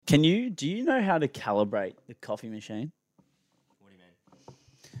Do you know how to calibrate the coffee machine? What do you mean?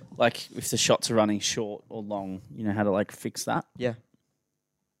 Like if the shots are running short or long, you know how to like fix that? Yeah.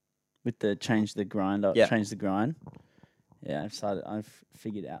 With the change the grind. Yeah. Change the grind. Yeah, I've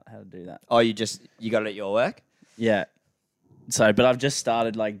figured out how to do that. Oh, you got it at your work? Yeah. So, but I've just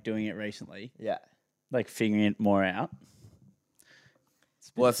started like doing it recently, Yeah. like figuring it more out.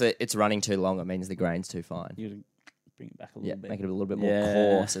 Well, if it's running too long, it means the grain's too fine. You gotta bring it back a little bit. Make it a little bit more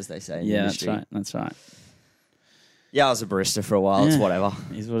coarse, as they say in the industry. That's right. Yeah, I was a barista for a while. It's whatever.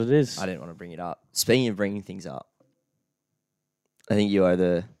 It is what it is. I didn't want to bring it up. Speaking of bringing things up, I think you owe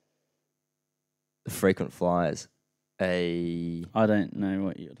the frequent flyers I don't know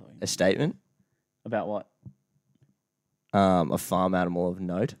what you're talking a statement about. What? A farm animal of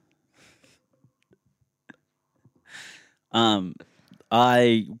note.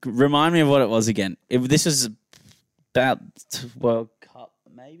 I remind me of what it was again. This was about World Cup,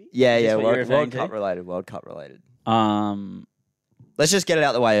 maybe. Yeah. World Cup related. Let's just get it out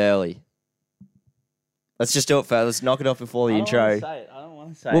of the way early. Let's just do it first. Let's knock it off before the intro. I don't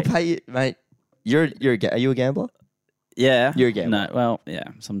want to say it. We'll pay you, mate. Are you a gambler? Yeah. You're a gambler. No, well, yeah,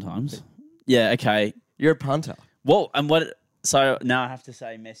 sometimes. Yeah, okay. You're a punter. Well, and what? So now I have to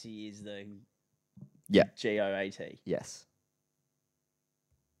say Messi is the GOAT. Yes.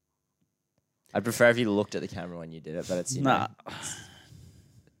 I'd prefer if you looked at the camera when you did it, but it's nah.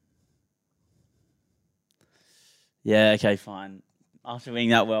 Yeah, okay, fine. After winning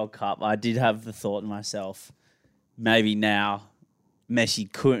that World Cup, I did have the thought to myself, maybe now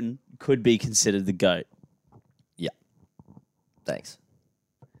Messi could be considered the GOAT. Yeah. Thanks.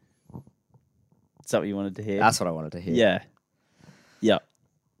 Is that what you wanted to hear? That's what I wanted to hear. Yeah. Yep.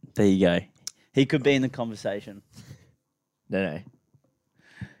 There you go. He could be in the conversation. No.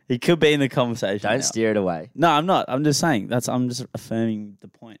 He could be in the conversation. Don't steer it away. No, I'm not. I'm just saying. I'm just affirming the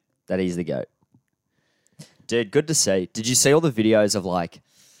point. That he's the GOAT. Dude, good to see. Did you see all the videos of like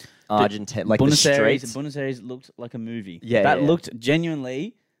Argentina, like the streets? Buenos Aires looked like a movie. Yeah, that looked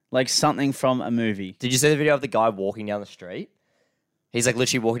genuinely like something from a movie. Did you see the video of the guy walking down the street? He's like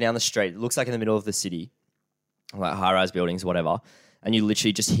literally walking down the street. It looks like in the middle of the city, like high-rise buildings, whatever. And you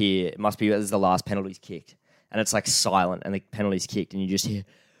literally just hear, it must be as the last penalty's kicked. And it's like silent and the penalty's kicked and you just hear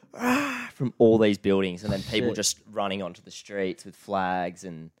from all these buildings and then people just running onto the streets with flags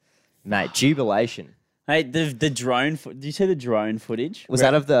and, mate, jubilation. Hey, the drone, did you see the drone footage? Was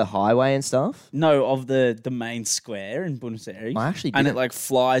that of the highway and stuff? No, of the main square in Buenos Aires. I actually didn't. And it like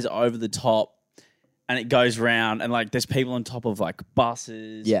flies over the top and it goes round and like there's people on top of like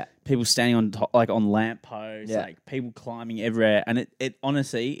buses. Yeah. People standing on top, like on lampposts, yeah. like people climbing everywhere. And it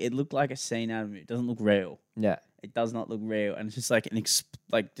honestly, it looked like a scene out of it. It doesn't look real. Yeah. It does not look real. And it's just like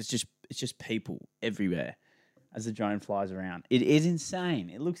it's just people everywhere as the drone flies around. It is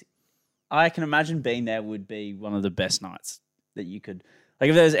insane. I can imagine being there would be one of the best nights that you could... Like,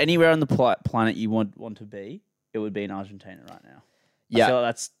 if there's anywhere on the planet you want to be, it would be in Argentina right now. Yeah. I feel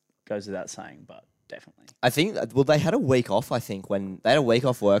like that goes without saying, but definitely. I think... Well, they had a week off, I think, when... They had a week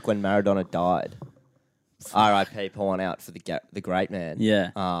off work when Maradona died. R.I.P. pouring out for the great man.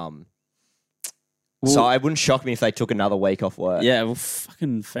 Yeah. So it wouldn't shock me if they took another week off work. Yeah, well,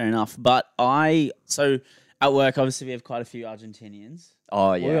 fucking fair enough. But So, at work, obviously, we have quite a few Argentinians.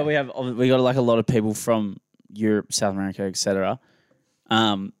 Oh, yeah. We got like a lot of people from Europe, South America, etc.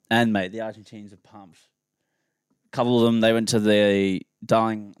 And mate, the Argentinians are pumped. A couple of them, they went to the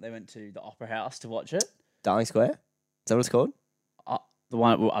Opera House to watch it. Darling Square? Is that what it's called? The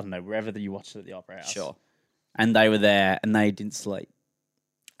one, I don't know, wherever you watched it at the Opera House. Sure. And they were there and they didn't sleep.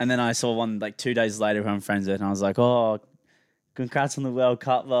 And then I saw one like 2 days later who I'm friends with and I was like, oh, congrats on the World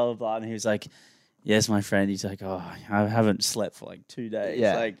Cup, blah, blah, blah. And he was like, yes, my friend. He's like, oh, I haven't slept for like 2 days.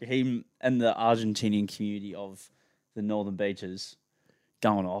 Yeah. Like he and the Argentinian community of the northern beaches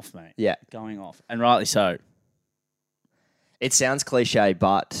going off, mate. Yeah. Going off. And rightly so. It sounds cliche,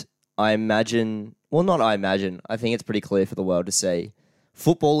 but I think it's pretty clear for the world to see.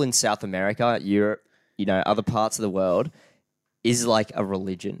 Football in South America, Europe, other parts of the world is like a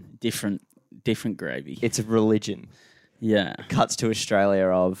religion. Different gravy. It's a religion. Yeah. Cuts to Australia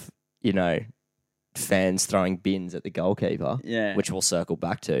of, fans throwing bins at the goalkeeper. Yeah. Which we'll circle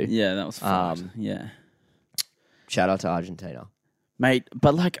back to. Yeah, that was fun. Yeah. Shout out to Argentina. Mate,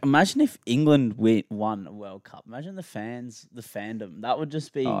 but like imagine if England won a World Cup. Imagine the fandom. That would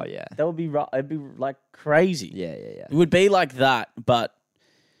just be that would be it'd be like crazy. Yeah. It would be like that, but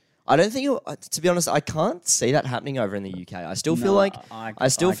I don't think to be honest, I can't see that happening over in the UK. I still feel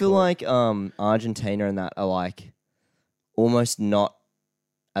like Argentina and that are like almost not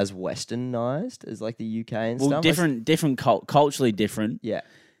as westernized as like the UK and stuff. Well, different culturally different. Yeah.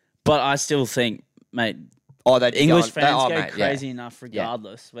 But I still think, mate, Oh, they English fans go mate, crazy enough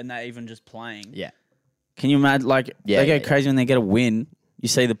regardless when they're even just playing. Yeah. Can you imagine? Like, they go crazy when they get a win. You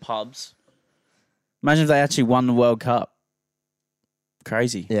see the pubs. Imagine if they actually won the World Cup.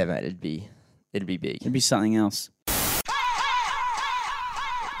 Crazy. Yeah, mate, it'd be big. It'd be something else.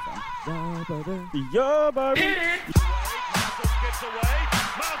 Yeah, baby. Marshall gets away.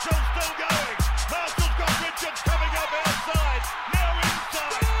 Marshall's still going. Marshall's got Richards coming up outside. Now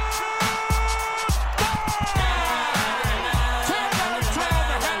inside.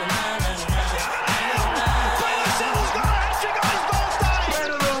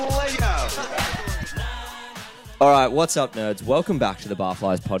 All right, what's up, nerds? Welcome back to the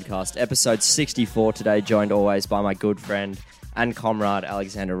Barflies podcast, episode 64 today, joined always by my good friend and comrade,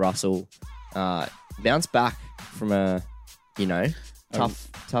 Alexander Russell. Bounced back from a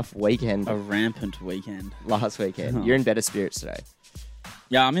tough weekend. A rampant weekend. Last weekend. You're in better spirits today.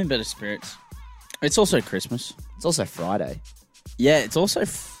 Yeah, I'm in better spirits. It's also Christmas. It's also Friday. Yeah, it's also...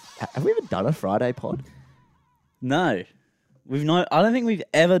 Have we ever done a Friday pod? No. I don't think we've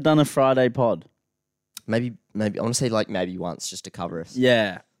ever done a Friday pod. Maybe I want to say maybe once just to cover us.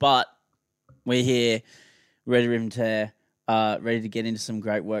 Yeah, but we're here, ready to rip and tear, ready to get into some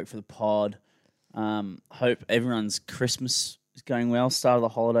great work for the pod. Hope everyone's Christmas is going well. Start of the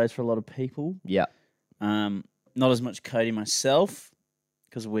holidays for a lot of people. Yeah. Not as much Cody myself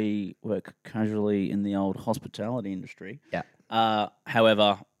because we work casually in the old hospitality industry. Yeah.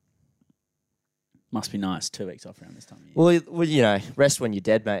 However, must be nice 2 weeks off around this time of year. Well, rest when you're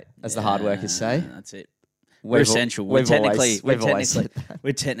dead, mate, as the hard workers say. That's it. We're essential. We're technically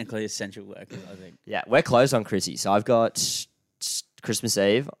essential workers, I think. Yeah, we're closed on Chrissy. So I've got Christmas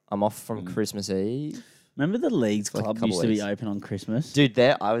Eve. I'm off from Christmas Eve. Remember the Leagues Like a Club couple used to be weeks. open on Christmas? Dude,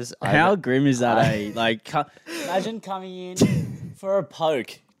 How grim is that, eh? Like, imagine coming in for a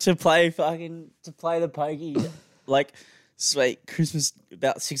poke to play the pokey. Like, sweet, Christmas,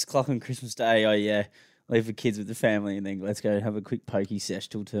 about 6 o'clock on Christmas Day. Oh, yeah. Leave the kids with the family and then let's go have a quick pokey sesh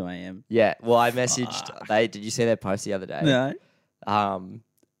till 2 a.m. Yeah, well, I messaged, did you see their post the other day? No.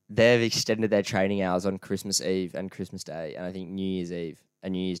 They've extended their training hours on Christmas Eve and Christmas Day, and I think New Year's Eve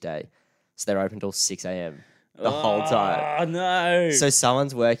and New Year's Day. So they're open till 6 a.m. the whole time. Oh, no. So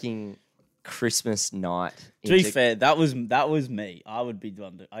someone's working Christmas night. To be fair, that was me. I would be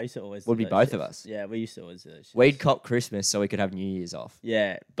one. I used to always Would do be those both of shifts. us. Yeah, we used to always do those shifts. We'd cop Christmas so we could have New Year's off.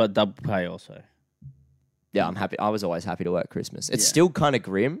 Yeah, but double pay also. Yeah, I'm happy. I was always happy to work Christmas. It's Yeah. still kind of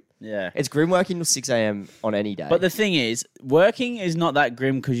grim. Yeah. It's grim working till 6 a.m. on any day. But the thing is, working is not that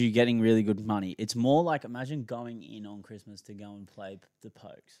grim because you're getting really good money. It's more like imagine going in on Christmas to go and play the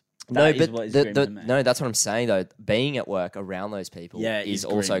pokes. That is what is grim to me. No, that's what I'm saying though. Being at work around those people is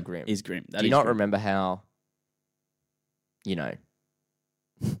also grim. Is grim. Do you not remember how, we've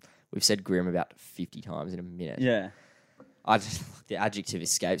said grim about 50 times in a minute. Yeah. The adjective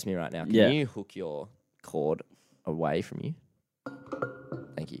escapes me right now. Can Yeah. you hook your cord away from you?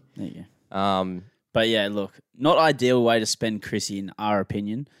 Thank you. There you go. But yeah, look, not ideal way to spend Chrissy in our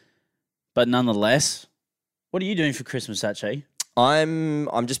opinion, but nonetheless, what are you doing for Christmas, actually? I'm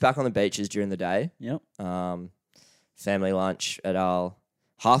just back on the beaches during the day. Yep. Family lunch at our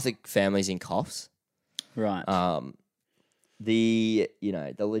half the family's in Coffs. Right. The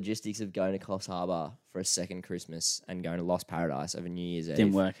logistics of going to Coffs Harbour for a second Christmas and going to Lost Paradise over New Year's Eve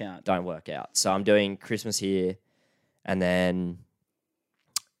Didn't work out. don't work out. So I'm doing Christmas here, and then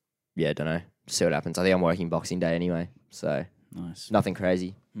don't know. See what happens. I think I'm working Boxing Day anyway, so Nice. nothing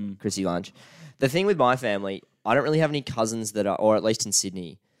crazy. Chrissy lunch. The thing with my family, I don't really have any cousins that are, or at least in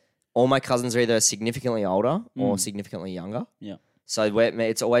Sydney, all my cousins are either significantly older or significantly younger. Yeah. So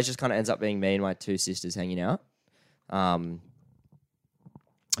it's always just kind of ends up being me and my two sisters hanging out. And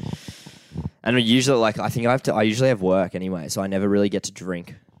usually, I usually have work anyway, so I never really get to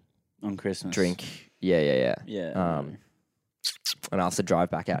drink. On Christmas. Yeah. Yeah. And I have to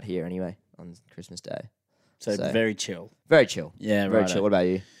drive back out here anyway on Christmas Day. So very chill. Very chill. Yeah, Very right. chill. What about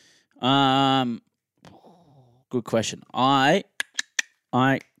you? Good question. I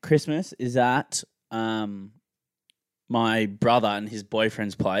Christmas is at my brother and his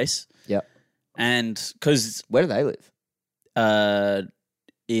boyfriend's place. Yep. And because Where do they live?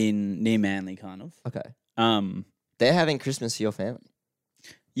 in near Manly, kind of. Okay. They're having Christmas for your family.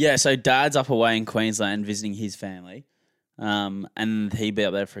 Yeah, so Dad's up away in Queensland visiting his family, and he'll be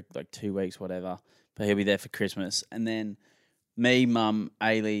up there for like 2 weeks, whatever. But he'll be there for Christmas, and then me, Mum,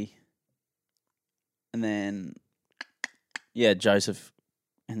 Ailey, and then Joseph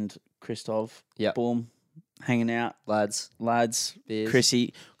and Christoph. Yep. Boom, hanging out, Lads. lads, Beers.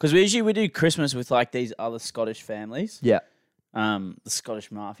 Chrissy, because we do Christmas with like these other Scottish families. Yeah. The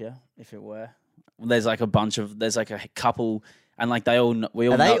Scottish Mafia, if it were. There's like a couple, and like we all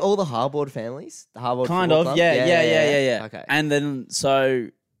Are they know, all the Harbord families? The Harbord kind Football of, Club? yeah. Okay. And then so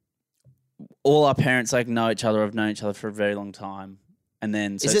all our parents like know each other. Have known each other for a very long time, and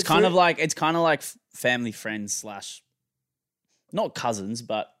then so Is it's it kind through- of like family friends / not cousins,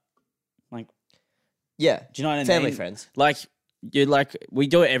 but like, Yeah. do you know what I mean? Family friends. Like we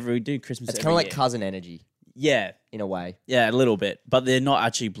do Christmas. It's every kind of like year. cousin energy Yeah, in a way, yeah, a little bit, but they're not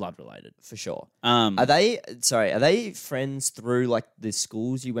actually blood related. for sure. Are Are they friends through like the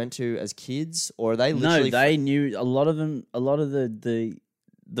schools you went to as kids, or are they literally No, they knew a lot of them. A lot of them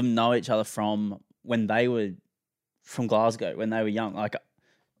know each other from when they were from Glasgow when they were young, like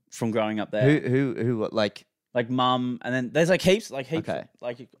from growing up there. who like Like mum, and then there's like heaps. Okay.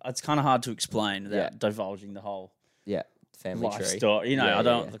 Like it's kind of hard to explain without Yeah. divulging the whole family life tree? story. You know, Yeah, I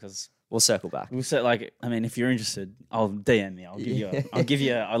don't yeah. because We'll circle back. we'll say like I mean, if you're interested, I'll DM me. I'll let Give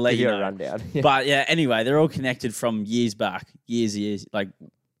you you know. a rundown. But yeah, anyway, they're all connected from years back, years, like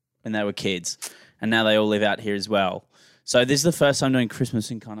when they were kids, and now they all live out here as well. So this is the first time doing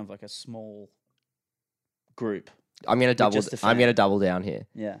Christmas in kind of like a small group. I'm gonna just a double down here.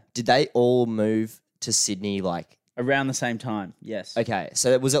 Yeah, Did they all move to Sydney? Like, around the same time. Yes. okay,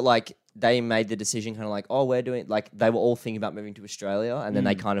 so was it like they made the decision, kind of like, oh, we're doing like they were all thinking about moving to Australia, and then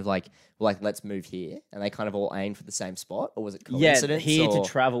they kind of like were like, let's move here, and they kind of all aimed for the same spot, or was it Yeah, coincidence? here or? to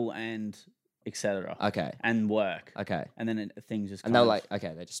travel and etc. Okay, and work, okay, and then things just and kind they were of, like,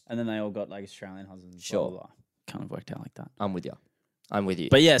 okay, they just and then they all got like Australian husbands. Sure. Blah, blah, blah. Kind of worked out like that. I'm with you.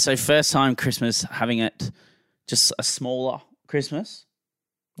 But yeah, so first time Christmas having it just a smaller Christmas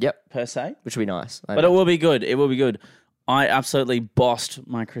Yep, per se. which would be nice. But it will be good. It will be good. I absolutely bossed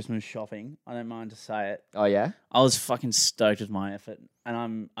my Christmas shopping. I don't mind to say it. Oh yeah, I was fucking stoked with my effort. And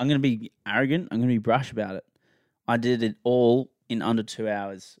I'm going to be arrogant. I'm going to be brash about it. I did it all in under 2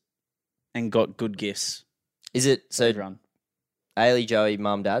 hours and got good gifts. is it for so? everyone. Ailey, Joey,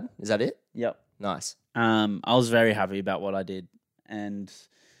 mum, dad, is that it? Yep. Nice. I was very happy about what I did. And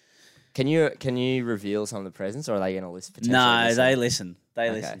Can you reveal some of the presents, or are they going to list? no, they listen. They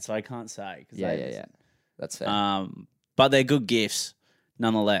Okay. listen. So I can't say. 'Cause Yeah, they yeah, listen. yeah. That's fair. But they're good gifts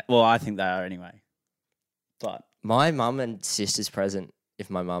nonetheless. Well, I think they are anyway. But My mum and sister's present, if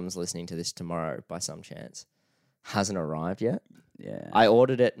my mum's listening to this tomorrow by some chance, hasn't arrived yet. yeah. I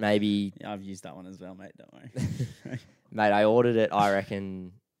ordered it maybe, Yeah, I've used that one as well, mate. Don't worry. mate, I ordered it, I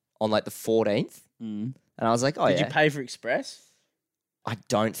reckon, on like the 14th. Mm. And I was like, oh, Did yeah. you pay for Express? I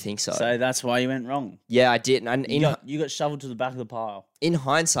don't think so. So that's why you went wrong. Yeah, I did. And You got shoveled to the back of the pile. in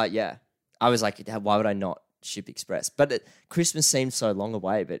hindsight, yeah. I was like, why would I not ship Express? But Christmas seemed so long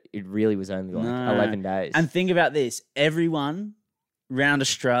away, but it really was only like No. 11 days. And think about this. Everyone around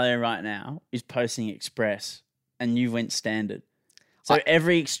Australia right now is posting Express and you went standard. So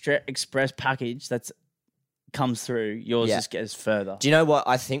every Express package that's comes through, yours Yeah. just gets further. Do you know what?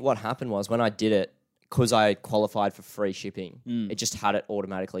 I think what happened was when I did it, because I qualified for free shipping, it just had it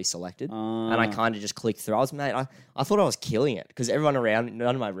automatically selected. And I kind of just clicked through. I thought I was killing it because everyone around,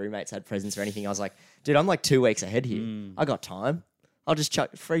 none of my roommates had presents or anything. I was like, dude, I'm like 2 weeks ahead here. I got time. I'll just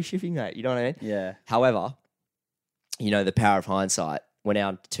chuck free shipping, mate. You know what I mean? Yeah. However, you know, the power of hindsight, we're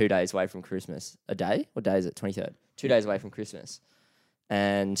now 2 days away from Christmas. A day? What day is it? 23rd. 2 days away from Christmas.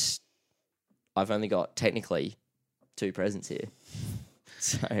 And I've only got technically 2 presents here.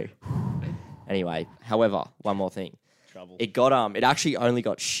 So anyway, however, one more thing. Trouble. It actually only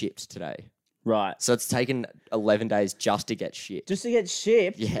got shipped today. Right. So it's taken 11 days just to get shipped. Just to get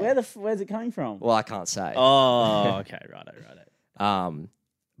shipped? Yeah. Where's it coming from? Well, I can't say. Oh, okay. Righto.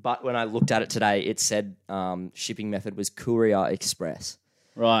 But when I looked at it today, it said shipping method was Courier Express,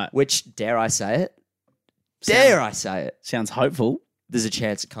 Right. which, dare I say it? Sounds hopeful. There's a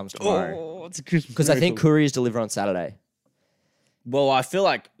chance it comes tomorrow. Oh, it's a Christmas Because I think couriers deliver on Saturday. Well, I feel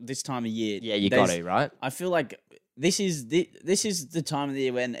like this time of year. Yeah, you got there's- to, right? I feel like this is the time of the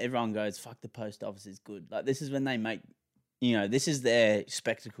year when everyone goes, "Fuck, the post office is good." Like this is when they make, this is their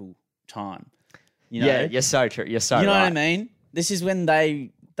spectacle time. You know? Yeah, you're so true. You're so You know right. what I mean? This is when they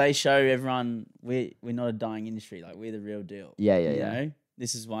show everyone we're not a dying industry. Like we're the real deal. Yeah, yeah, You yeah. know?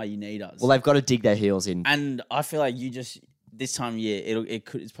 This is why you need us. Well, they've got to dig their heels in. and I feel like this time of year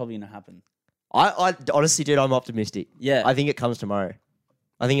it's probably gonna happen. I honestly, dude, I'm optimistic. Yeah. I think it comes tomorrow.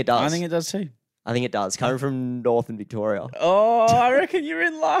 I think it does. I think it does too. I think it does. Coming from Northern Victoria. Oh, I reckon you're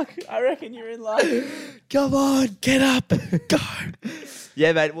in luck. Come on, get up, go.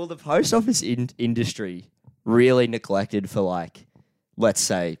 Yeah, mate. Well, the post office industry really neglected for like, let's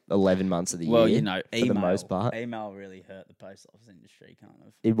say, 11 months of the Well, year. you know, for email, the most part. email really hurt the post office industry, kind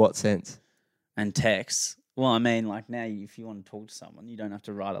of, In what sense? and texts. Well, I mean, like now, if you want to talk to someone, you don't have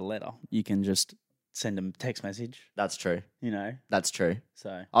to write a letter. You can just send them a text message. That's true. You know. That's true.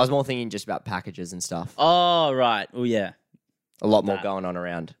 So. I was more thinking just about packages and stuff. Oh right. Well, yeah. A lot more going on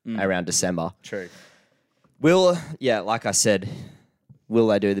around December. True. Like I said, will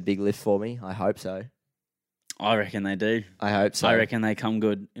they do the big lift for me? I hope so. I reckon they do. I hope so. I reckon they come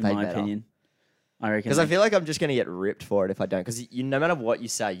good, in They my better. opinion. I reckon. Because I feel like I'm just going to get ripped for it if I don't. Because no matter what you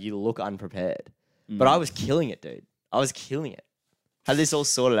say, you look unprepared. Mm. But I was killing it, dude. I was killing it. Had this all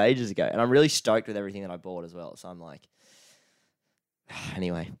sorted ages ago. And I'm really stoked with everything that I bought as well. So I'm like,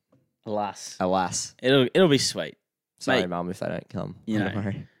 anyway. Alas. It'll be sweet. Sorry, Mate, Mum, if they don't come. you Don't know.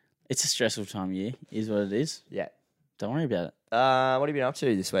 worry. It's a stressful time of year, is what it is. Yeah. Don't worry about it. What have you been up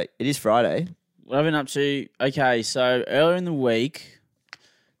to this week? It is Friday. What I've been up to, okay, so earlier in the week,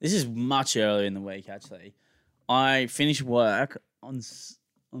 this is much earlier in the week actually, I finished work on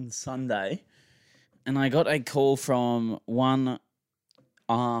Sunday and I got a call from one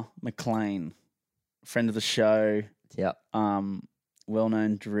McLean, friend of the show, Yep.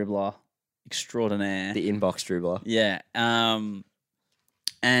 well-known dribbler extraordinaire. The inbox dribbler. Yeah.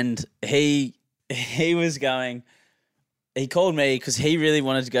 And he was going. He called me because he really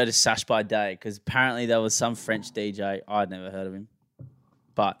wanted to go to Sash by Day because apparently there was some French DJ. I'd never heard of him.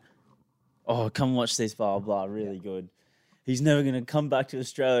 But, come watch this, blah, blah, really good. He's never going to come back to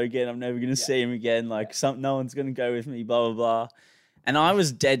Australia again. I'm never going to see him again. No one's going to go with me, blah, blah, blah. And I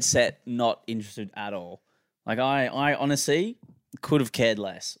was dead set not interested at all. Like, I honestly could have cared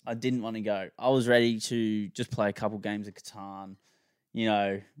less. I didn't want to go. I was ready to just play a couple games of Catan,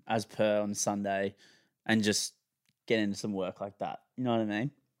 as per on Sunday, and just get into some work like that. You know what I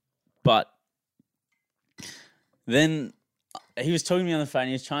mean? But then he was talking to me on the phone.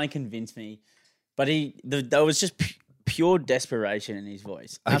 He was trying to convince me, but there was just pure desperation in his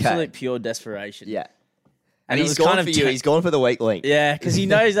voice. Okay. Absolute pure desperation. Yeah. And he's gone for you. He's gone for the weak link. Yeah, because he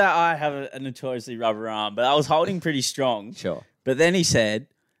knows that I have a notoriously rubber arm, but I was holding pretty strong. Sure. But then he said,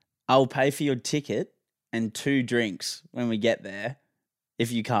 I'll pay for your ticket and 2 drinks when we get there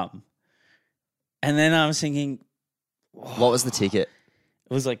if you come. And then I was thinking, what was the ticket?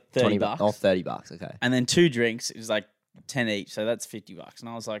 It was like 30 bucks. Oh, $30. Okay. And then 2 drinks, it was like 10 each. So that's $50. And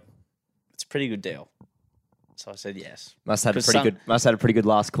I was like, it's a pretty good deal. So I said yes. Must have had a pretty good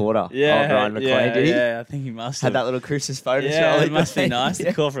last quarter. Yeah. Oh, Ryan McLean, did he? Yeah, I think he must have. Had that little Christmas bonus. Yeah, rally, it must be mate. nice Yeah.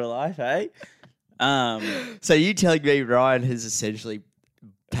 to call for life, eh? So you telling me Ryan has essentially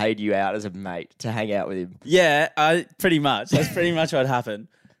paid you out as a mate to hang out with him? Yeah, pretty much. That's pretty much what happened.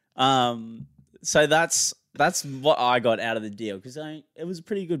 So that's what I got out of the deal because it was a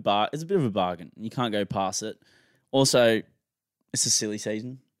pretty good bar. It's a bit of a bargain. You can't go past it. Also, it's a silly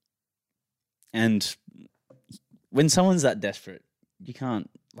season, and when someone's that desperate, you can't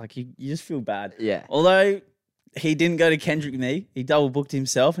you just feel bad. Yeah. Although he didn't go to Kendrick with me, he double booked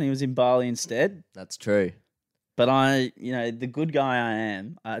himself and he was in Bali instead. That's true. But I, the good guy I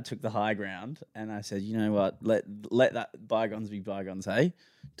am, I took the high ground and I said, you know what, let that bygones be bygones, hey?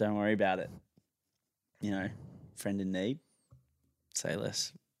 Don't worry about it. Friend in need, say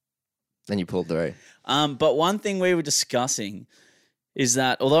less. Then you pulled through. But one thing we were discussing is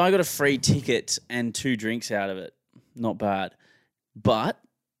that although I got a free ticket and 2 drinks out of it, not bad, but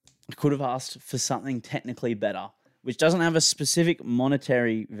I could have asked for something technically better, which doesn't have a specific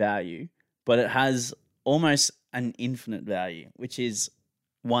monetary value, but it has almost an infinite value, which is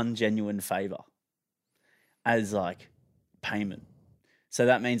one genuine favor as payment. So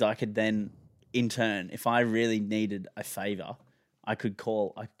that means I could then, in turn, if I really needed a favor, I could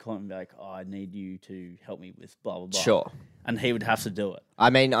call him and be like, I need you to help me with blah, blah, blah. Sure. And he would have to do it. I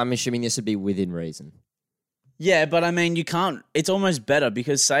mean, I'm assuming this would be within reason. Yeah, but I mean, you can't. It's almost better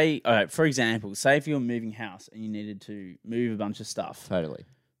because for example, say if you were moving house and you needed to move a bunch of stuff. Totally.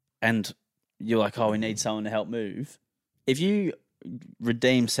 And you're like, we need someone to help move. If you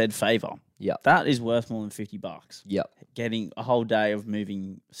redeem said favor, Yep. that is worth more than $50. Yep. Getting a whole day of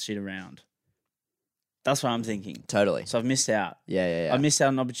moving shit around. That's what I'm thinking. Totally. So I've missed out. Yeah. I missed out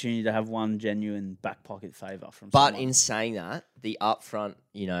on an opportunity to have one genuine back pocket favor from But someone. in saying that, the upfront,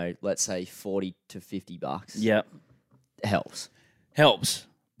 let's say $40 to $50 Yep. helps.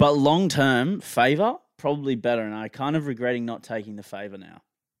 But long term, favor, probably better. And I kind of regretting not taking the favor now,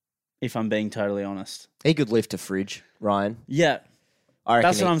 if I'm being totally honest. He could lift a fridge, Ryan. Yeah. I reckon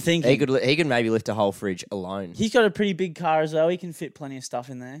That's what I'm thinking. He could maybe lift a whole fridge alone. He's got a pretty big car as well. He can fit plenty of stuff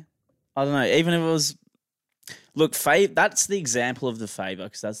in there. I don't know. Even if it was... Look, that's the example of the favor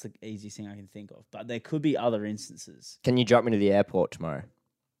because that's the easiest thing I can think of. But there could be other instances. Can you drop me to the airport tomorrow?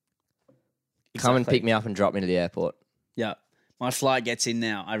 Come and pick me up and drop me to the airport. Yeah. My flight gets in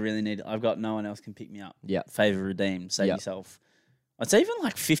now. I really need. I've got no one else can pick me up. Yeah. Favour redeemed. Save yourself. It's even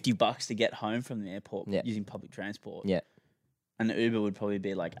like $50 to get home from the airport using public transport. Yeah. And the Uber would probably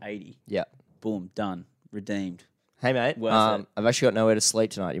be like 80. Yeah. Boom, done, redeemed. Hey, mate. Worth it. I've actually got nowhere to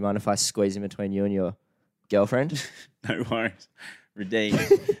sleep tonight. You mind if I squeeze in between you and your girlfriend? No worries. Redeemed.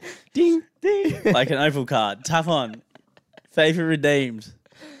 Ding, ding. Like an Opal card. Tough on. Favour redeemed.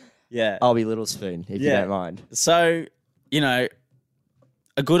 Yeah. I'll be Little Spoon, if you don't mind. So, a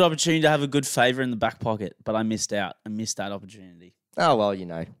good opportunity to have a good favour in the back pocket, but I missed out. I missed that opportunity. Oh, well, You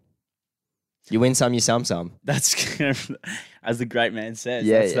win some, you some. That's, as the great man says,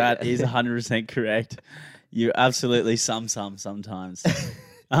 Yeah, that is 100% correct. You absolutely sometimes. But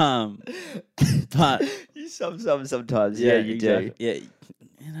You some sometimes. yeah, you exactly. do. Yeah,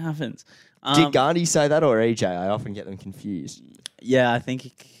 it happens. Did Gandhi say that or EJ? I often get them confused. Yeah, I think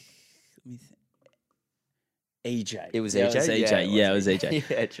EJ. It was Yeah, EJ? It was EJ. Yeah, it was EJ.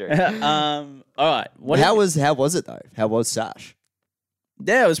 Yeah, true. All right. How was it, though? How was Sash?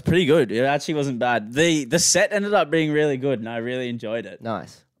 Yeah, it was pretty good. It actually wasn't bad. The set ended up being really good, and I really enjoyed it.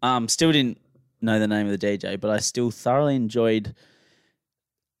 Nice. Still didn't know the name of the DJ, but I still thoroughly enjoyed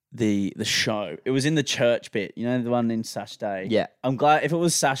the show. It was in the church bit, the one in Sash Day. Yeah. I'm glad if it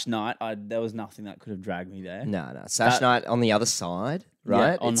was Sash Night, there was nothing that could have dragged me there. No. Sash night on the other side,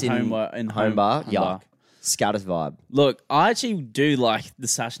 right? Yeah, it's in home bar. home Yeah. bar. Scatters vibe. Look, I actually do like the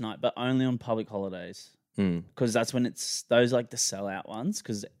Sash Night, but only on public holidays. Mm. Because that's when it's those like the sellout ones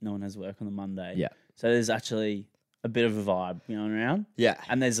because no one has work on the Monday. Yeah. So there's actually a bit of a vibe going around. Yeah.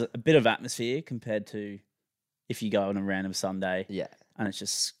 And there's a bit of atmosphere compared to if you go on a random Sunday. Yeah. And it's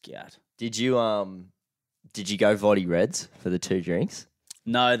just scat. Did you go Voddy Reds for the 2 drinks?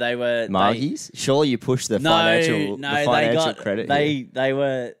 No, they were Margies? Surely you pushed the financial credit. They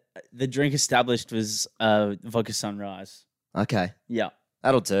were the drink established was vodka sunrise. Okay. Yeah.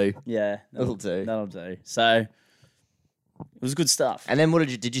 That'll do. Yeah. That'll do. That'll do. So it was good stuff. And then what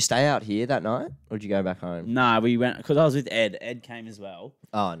did you stay out here that night or did you go back home? No, we went because I was with Ed. Ed came as well.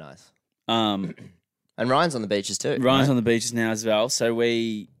 Oh, nice. And Ryan's on the beaches too. Ryan's on the beaches now as well. So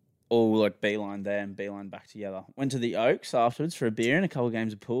we all like beeline there and beeline back together. Went to the Oaks afterwards for a beer and a couple of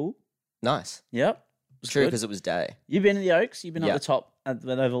games of pool. Nice. Yep. True, because it was day. You've been to the Oaks? You've been Yeah. up the top where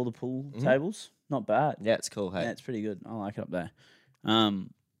they have all the pool tables? Not bad. Yeah, it's cool. Hey. Yeah, it's pretty good. I like it up there.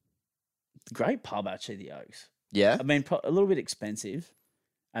 Great pub actually, the Oaks. Yeah. I mean, a little bit expensive,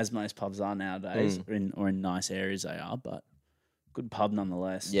 as most pubs are nowadays, or in nice areas they are, but good pub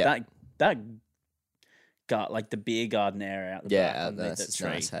nonetheless. Yeah. That got like the beer garden area out the back underneath that tree.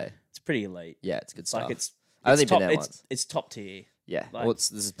 nice. Hey. It's pretty elite. Yeah, it's good stuff. Like it's I've only been top, there once. It's top tier. Yeah. like- Well,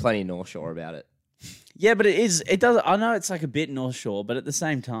 there's plenty of North Shore about it. Yeah, but it does. I know it's like a bit North Shore, but at the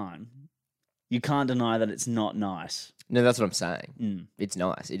same time, you can't deny that it's not nice. No, that's what I'm saying. Mm. It's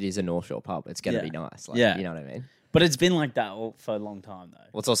nice. It is a North Shore pub. It's going to Yeah. be nice. Like, Yeah. You know what I mean? But it's been like that for a long time, though.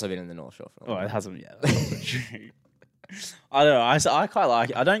 Well, it's also been in the North Shore for a Oh, long it time. hasn't yet. That's not true. I don't know. I quite like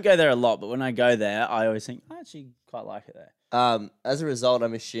it. I don't go there a lot, but when I go there, I always think I actually quite like it there. As a result,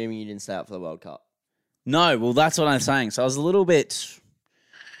 I'm assuming you didn't stay out for the World Cup. No, well, that's what I'm saying. So I was a little bit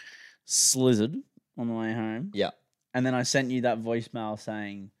slizzard on the way home, Yeah. and then I sent you that voicemail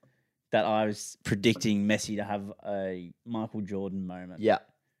saying that I was predicting Messi to have a Michael Jordan moment. Yeah.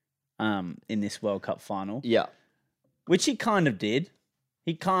 In this World Cup final, Yeah. which he kind of did.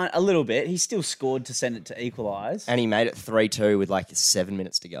 A little bit. He still scored to send it to equalise. And he made it 3-2 with like 7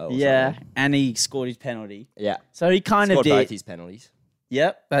 minutes to go. Or Yeah, something. and he scored his penalty. Yeah. So he kind of Scored did. both his penalties.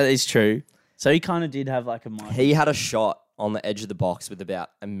 Yep, that is true. So he kind of did have like a Michael. He had a shot on the edge of the box with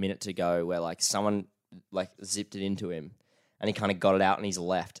about a minute to go where like someone like zipped it into him and he kind of got it out on his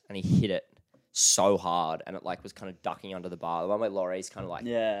left and he hit it so hard and it like was kind of ducking under the bar. The one where Laurie's kind of like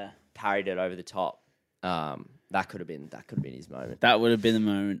parried it over the top. That could have been his moment. That would have been the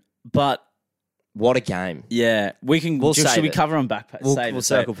moment. But What a game. yeah, we can. We'll should save we it. cover on back? We'll save it,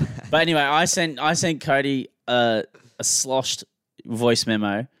 circle so- back. But anyway, I sent Cody a sloshed voice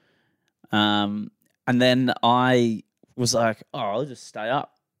memo, and then I was like, oh, I'll just stay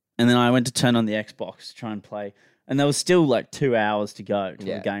up. And then I went to turn on the Xbox to try and play, and there was still like 2 hours to go till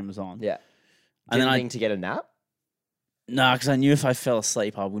Yeah. the game was on. Yeah. And then Anything to get a nap? No, because I knew if I fell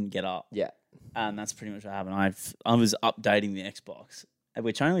asleep, I wouldn't get up. Yeah. And that's pretty much what happened. I was updating the Xbox,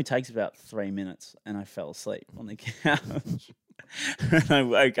 which only takes about 3 minutes, and I fell asleep on the couch. And I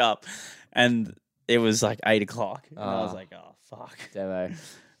woke up, and it was like 8 o'clock, and I was like, "Oh fuck." Demo.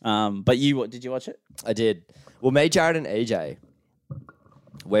 But did you watch it? I did. Well, me, Jared, and EJ,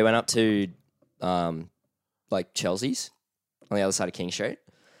 we went up to like Chelsea's on the other side of King Street.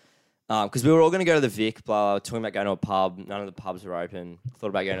 Because we were all going to go to the Vic, blah, talking about going to a pub. None of the pubs were open. Thought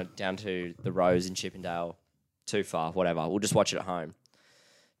about going down to the Rose in Chippendale. Too far, whatever. We'll just watch it at home.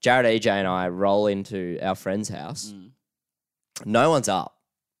 Jared, EJ, and I roll into our friend's house. No one's up.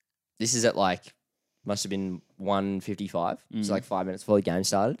 This is at must have been 1:55. So 5 minutes before the game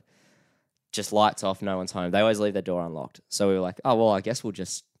started. Just lights off, no one's home. They always leave their door unlocked. So we were like, oh, well, I guess we'll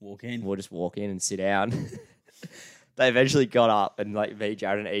just walk in. We'll just walk in and sit down. They eventually got up and me,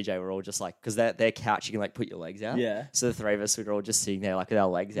 Jared, and EJ were all just because their couch, you can put your legs out. Yeah. So the three of us were all just sitting there with our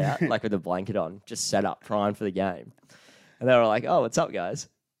legs out, with a blanket on, just set up, primed for the game. And they were like, oh, what's up, guys?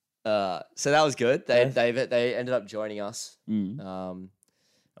 So that was good. They ended up joining us. And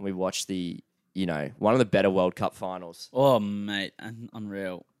we watched one of the better World Cup finals. Oh, mate,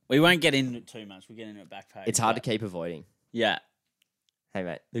 unreal. We won't get into it too much. We'll get into it back page. It's hard to keep avoiding. Yeah. Hey,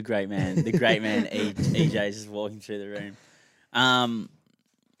 mate. The great man, EJ is just walking through the room.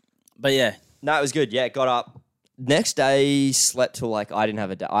 But yeah. No, it was good. Yeah, got up. Next day, slept till I didn't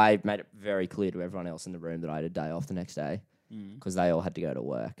have a day. I made it very clear to everyone else in the room that I had a day off the next day because they all had to go to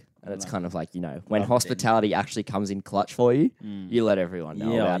work. And it's kind of when hospitality actually comes in clutch for you, you let everyone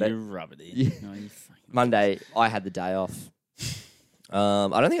know about it. You rub it in. No, you Monday, I had the day off.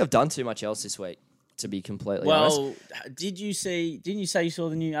 I don't think I've done too much else this week, to be completely honest. Well, didn't you say you saw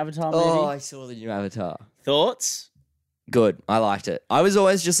the new Avatar movie? Oh, I saw the new Avatar. Thoughts? Good. I liked it. I was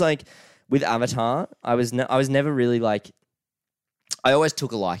always just with Avatar, I was never really I always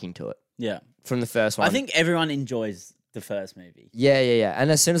took a liking to it. Yeah. From the first one. I think everyone enjoys the first movie. Yeah.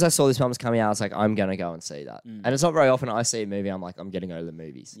 And as soon as I saw this one was coming out, I was like, I'm going to go and see that. And it's not very often I see a movie, I'm like, I'm getting over the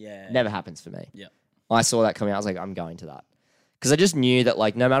movies. Yeah. Never happens for me. Yeah. I saw that coming out, I was like, I'm going to that. Because I just knew that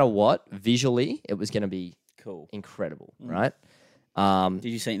no matter what, visually, it was going to be cool, incredible, right? Did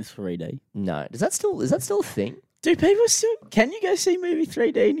you see it in 3D? No. Is that still a thing? Do people still? Can you go see movie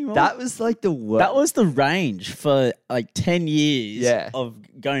 3D anymore? That was the worst. That was the range for 10 years. Yeah. Of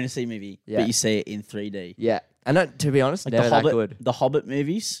going to see a movie, but you see it in 3D. Yeah, and to be honest, never that good. The Hobbit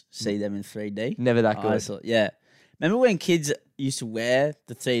movies, see them in 3D. Never that good. Yeah. Remember when kids used to wear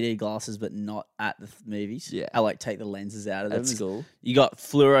the 3D glasses but not at the movies? Yeah. I take the lenses out of them. That's cool. You got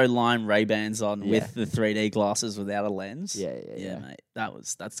fluoro line Ray-Bans on with the 3D glasses without a lens. Yeah, mate.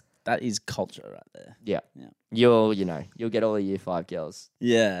 That is culture right there. Yeah. You'll get all the year 5 girls.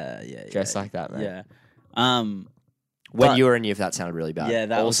 Yeah. Dressed like that, mate. Yeah. When you were in youth, that sounded really bad. Yeah,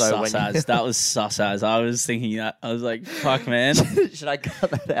 that also, was sus as. That was sus as. I was thinking that. I was like, fuck, man. Should I cut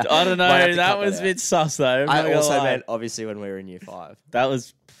that out? I don't know. That was a bit sus, though. I also meant, obviously, when we were in year 5. That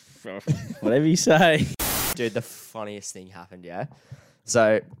was... Whatever you say. Dude, the funniest thing happened, yeah?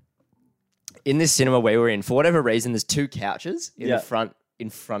 So, in this cinema we were in, for whatever reason, there's 2 couches in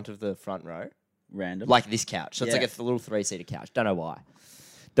front of the front row. Random. Like this couch. So it's a little 3-seater couch. Don't know why.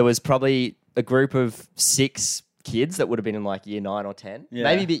 There was probably a group of 6... kids that would have been in year 9 or 10,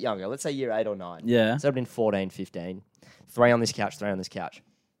 maybe a bit younger. Let's say year 8 or 9. Yeah. So it would have been 14, 15. 3 on this couch, 3 on this couch.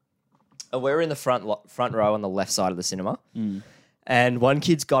 And we're in the front row on the left side of the cinema. And one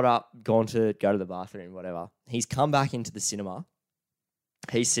kid's got up, gone to go to the bathroom, whatever. He's come back into the cinema.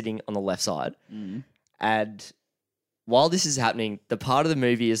 He's sitting on the left side. And while this is happening, the part of the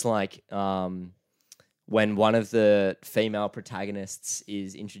movie is when one of the female protagonists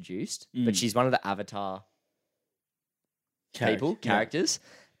is introduced, but she's one of the Avatar characters,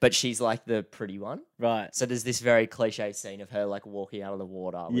 but she's the pretty one. Right. So there's this very cliche scene of her walking out of the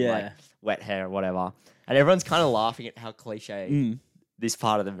water with wet hair or whatever. And everyone's kind of laughing at how cliche this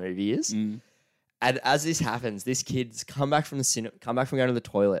part of the movie is. And as this happens, this kid's come back from going to the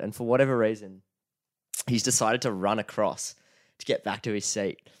toilet, and for whatever reason, he's decided to run across to get back to his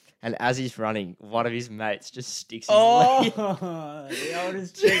seat. And as he's running, one of his mates just sticks his leg out. The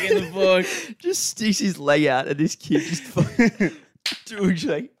oldest chick in the book. Just sticks his leg out, and this kid just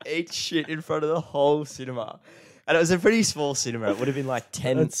eats shit in front of the whole cinema. And it was a pretty small cinema. It would have been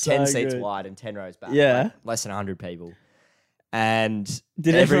 10 seats wide and 10 rows back. Yeah. Less than 100 people. And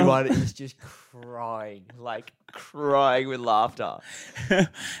everyone is just crying, crying with laughter.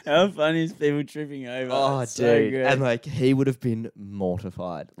 How funny is people tripping over? Oh, That's dude. So good. And he would have been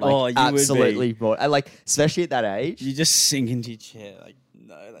mortified. You absolutely would be. mortified. And especially at that age. You just sink into your chair.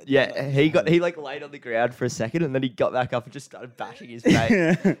 He laid on the ground for a second, and then he got back up and just started bashing his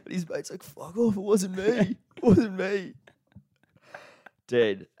mate. But his mate's like, fuck off, it wasn't me. It wasn't me.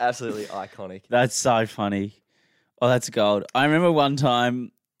 Dude, absolutely iconic. That's so funny. Oh, that's gold. I remember one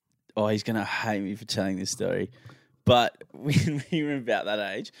time, he's going to hate me for telling this story, but when we were about that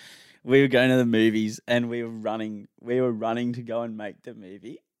age, we were going to the movies and we were running to go and make the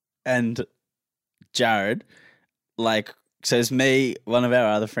movie. And Jared, So it's me, one of our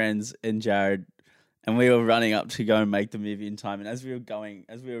other friends, and Jared, and we were running up to go and make the movie in time. And as we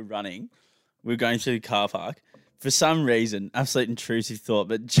were running, we were going through the car park. For some reason, absolute intrusive thought,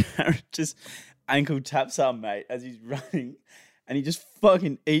 but Jared just ankle taps our mate as he's running, and he just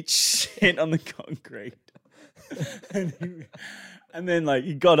fucking eats shit on the concrete. and then like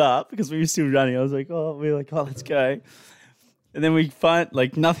he got up because we were still running. We were like, let's go. And then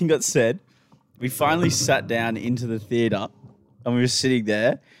nothing got said. We finally sat down into the theater, and we were sitting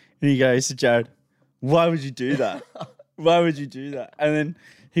there, and he goes to Jared, "Why would you do that? Why would you do that?" And then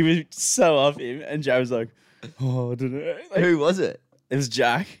he was so off him, and Jared was like, "Oh, I don't know." Who was it? It was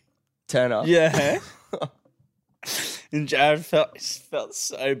Jack. Turner. Yeah. And Jared felt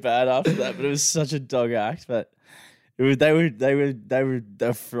so bad after that, but it was such a dog act. But they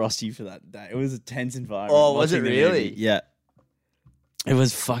were frosty for that day. It was a tense environment. Oh, was it watching the really? movie. Yeah. It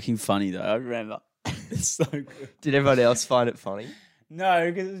was fucking funny though. I remember. It's so good. Did everyone else find it funny? No,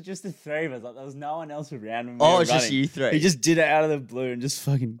 because it was just the three of us. Like there was no one else around when we Oh, were it's just running. you three. He just did it out of the blue and just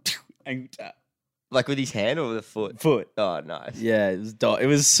fucking ankle tap. Like with his hand or with a foot? Foot. Oh, nice. Yeah, it was dog. It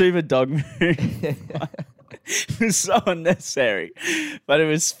was super dog move. It was so unnecessary, but it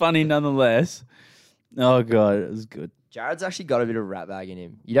was funny nonetheless. Oh god, it was good. Jared's actually got a bit of rat bag in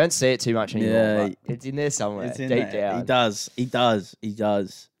him. You don't see it too much anymore. Yeah, But it's in there somewhere, It's in deep there. down. He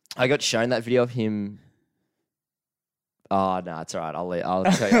does. I got shown that video of him. Oh, no, it's all right. I'll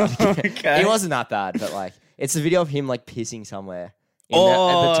tell you. Okay. It wasn't that bad, but like, it's a video of him like pissing somewhere at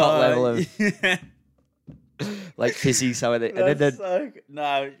the top level of like pissing somewhere. And then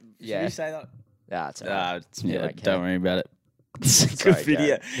no, should Yeah. you say that? yeah, it's all right. Okay. Don't worry about it. It's a good Sorry, video.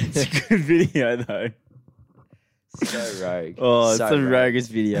 Jared. It's a good video though. So rogue. Oh, it's So the rogue.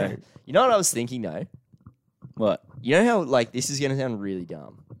 roguest video. You know what I was thinking though? What? You know how like this is gonna sound really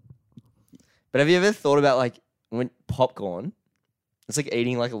dumb, but have you ever thought about like when popcorn? It's like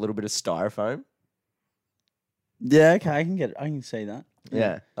eating like a little bit of styrofoam. Yeah, okay, I can see that.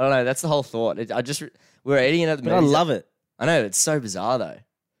 Yeah. I don't know. That's the whole thought. We were eating it at the But I movies. love it. I know. It's so bizarre though.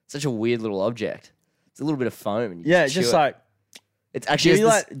 Such a weird little object. It's a little bit of foam. And you Yeah, chew just it. like. It's Do actually. you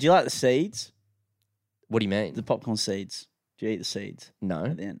like the seeds? What do you mean? The popcorn seeds. Do you eat the seeds No.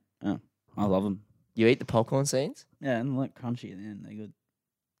 at the end? Oh, I love them. You eat the popcorn seeds? Yeah, and they're like crunchy at the end. They're good.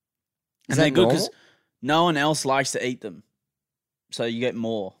 Is And they're that good normal? because no one else likes to eat them, so you get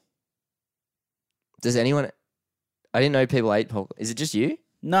more. Does anyone? I didn't know people ate popcorn. Is it just you?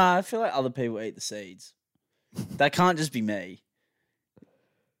 No, I feel like other people eat the seeds. That can't just be me.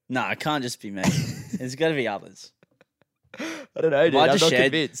 No, it can't just be me. There's got to be others. I don't know, dude. Well, I I'm just not shared-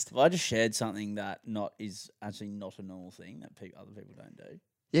 convinced. If I just shared something that is actually not a normal thing that other people don't do,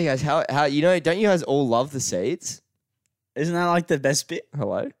 Yeah, guys. How you know? Don't you guys all love the seeds? isn't that like the best bit?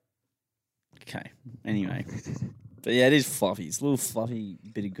 Hello. Okay. Anyway, but yeah, it is fluffy. It's a little fluffy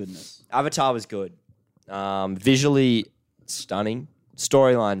bit of goodness. Avatar was good. Visually stunning.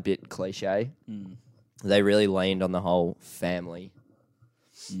 Storyline bit cliche. Mm. They really leaned on the whole family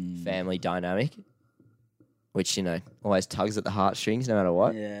dynamic, which always tugs at the heartstrings no matter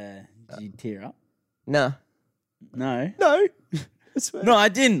what. Yeah. Did you tear up? Nah. No. No. No, I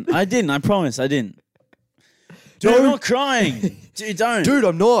didn't. I promise, I didn't. Dude, I'm not crying. Dude, don't. Dude,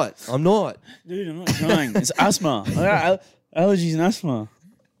 I'm not. I'm not. Dude, I'm not crying. It's asthma. I got allergies and asthma.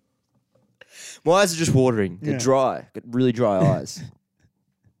 My eyes are just watering. They're Yeah. dry. Got really dry eyes.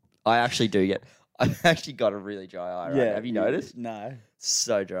 I've actually got a really dry eye, right? Have you noticed? No.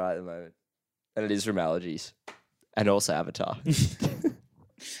 So dry at the moment. And it is from allergies. And also Avatar.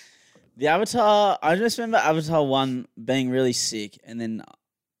 The Avatar, I just remember Avatar 1 being really sick, and then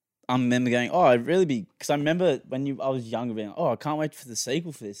I remember going, oh, I'd really be, because I remember when I was younger being like, oh, I can't wait for the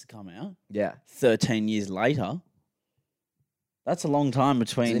sequel for this to come out. Yeah. 13 years later. That's a long time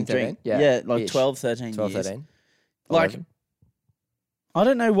between. Is it 13? Yeah, Yeah, like ish. 12, 13 12, years. 13. Like, 11. I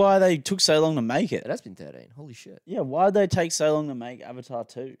don't know why they took so long to make it. It has been 13. Holy shit. Yeah, why did they take so long to make Avatar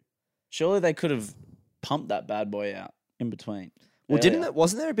 2? Surely they could have pumped that bad boy out in between. Well, earlier.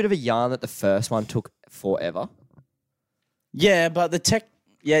 wasn't there a bit of a yarn that the first one took forever? Yeah, but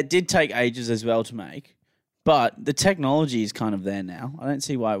it did take ages as well to make. But the technology is kind of there now. I don't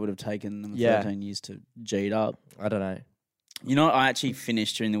see why it would have taken them 13 years to G it up. I don't know. You know what I actually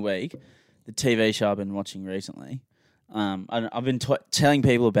finished during the week? The TV show I've been watching recently. I've been telling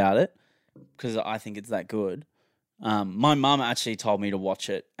people about it because I think it's that good. My mum actually told me to watch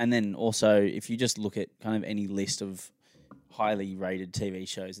it. And then also, if you just look at kind of any list of highly rated TV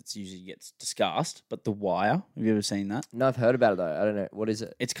shows, it usually gets discussed. But The Wire, have you ever seen that? No, I've heard about it though. I don't know. What is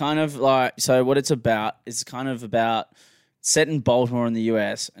it? It's kind of like, so what it's about is kind of about set in Baltimore in the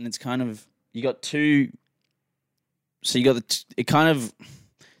US. And it's kind of, you got two so you got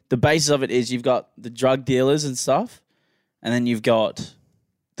the basis of it is you've got the drug dealers and stuff, and then you've got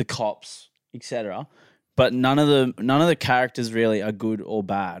the cops, etc. But none of the characters really are good or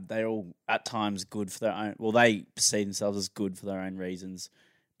bad. They're all at times good for their own. Well, they perceive themselves as good for their own reasons,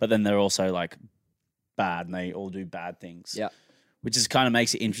 but then they're also like bad, and they all do bad things. Yeah, which is kind of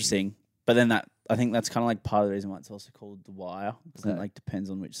makes it interesting. But then I think that's kind of like part of the reason why it's also called The Wire. Because it like depends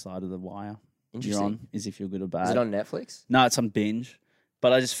on which side of the wire you're on, is if you're good or bad. Is it on Netflix? No, it's on Binge.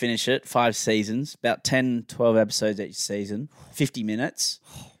 But I just finished it, 5 seasons, about 10, 12 episodes each season, 50 minutes.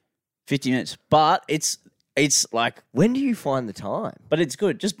 50 minutes. But it's like... When do you find the time? But it's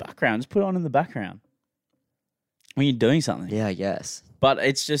good. Just background. Just put it on in the background. When you're doing something. Yeah, I guess. But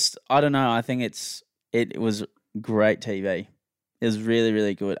it's just, I don't know. I think it was great TV. It was really,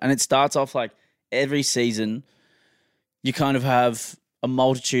 really good. And it starts off like every season, you kind of have a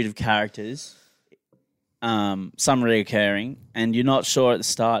multitude of characters, some reoccurring, and you're not sure at the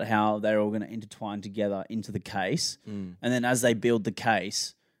start how they're all going to intertwine together into the case. And then as they build the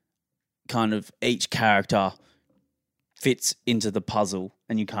case, kind of each character fits into the puzzle,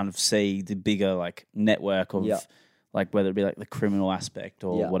 and you kind of see the bigger like network of like whether it be like the criminal aspect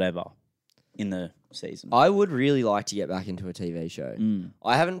or whatever in the season. I would really like to get back into a TV show.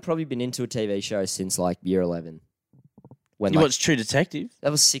 I haven't probably been into a TV show since like year 11. When You watched True Detective? that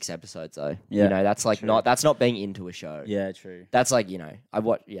was 6 episodes though. Yeah, You know, that's like that's not being into a show. Yeah, true. That's like, you know,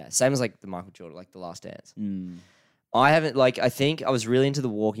 same as like the Michael Jordan, like The Last Dance. I haven't I think I was really into The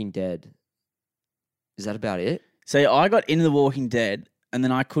Walking Dead. Is that about it? So I got into The Walking Dead, and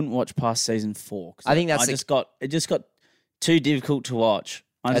then I couldn't watch past season 4. I think that's it just got too difficult to watch.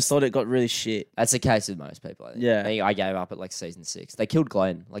 I just thought it got really shit. That's the case with most people, I think. Yeah. I gave up at like season 6. They killed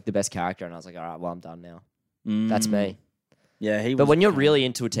Glenn, like the best character, and I was like, all right, well, I'm done now. That's me. Yeah, But when you're really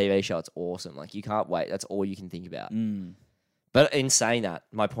into a TV show, it's awesome. Like, you can't wait. That's all you can think about. But in saying that,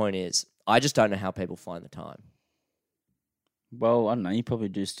 my point is, I just don't know how people find the time. Well, I don't know. You probably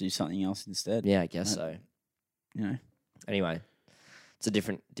just do something else instead. Yeah, I guess so. You know. Anyway, it's a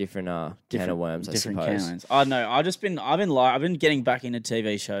different can of worms, I different suppose. Cans. I don't know. I've been getting back into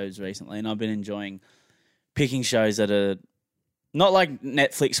TV shows recently, and I've been enjoying picking shows that are not like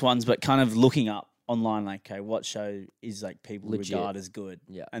Netflix ones, but kind of looking up online, like, okay, what show is like people Legit. regard as good,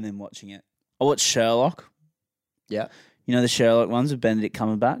 and then watching it. I watched Sherlock. Yeah. You know the Sherlock ones with Benedict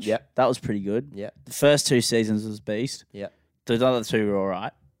Cumberbatch? Yeah. That was pretty good. Yeah. The first 2 seasons was beast. Yeah. The other 2 were all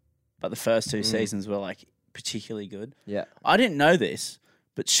right, but the first 2 seasons were like particularly good. Yeah. I didn't know this,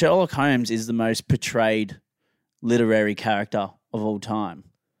 but Sherlock Holmes is the most portrayed literary character of all time.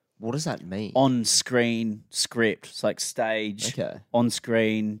 What does that mean? On screen script. It's like stage, on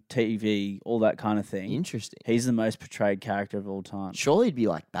screen, TV, all that kind of thing. Interesting. He's the most portrayed character of all time. Surely he'd be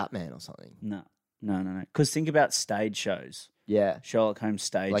like Batman or something. No. Because think about stage shows. Yeah. Sherlock Holmes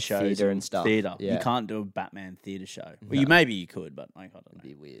stage like shows. Theatre and stuff. Theatre. Yeah. You can't do a Batman theatre show. No. Well, maybe you could, but like, I don't know. It'd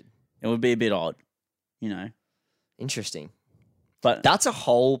be weird. It would be a bit odd, you know. Interesting. But that's a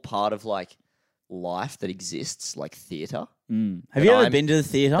whole part of like life that exists, like theatre. Have you ever been to the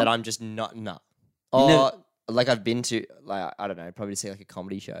theatre? That I'm just not. Like I've been to, like, I don't know, probably to see like a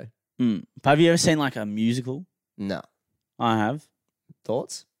comedy show. Have you ever seen like a musical? No. I have.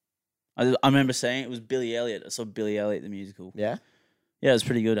 Thoughts? I remember saying it was Billy Elliot. I saw Billy Elliot the musical. Yeah. Yeah, it was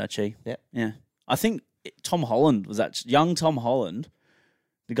pretty good actually. Yeah. I think Tom Holland was actually young Tom Holland,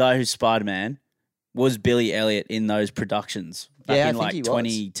 the guy who's Spider-Man, was Billy Elliot in those productions back in like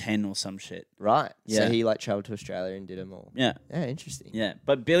 2010 or some shit. Right. Yeah. So he like traveled to Australia and did them all. Yeah. Yeah, interesting. Yeah.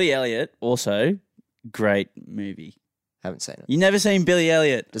 But Billy Elliot also great movie. Haven't seen it. You never seen Billy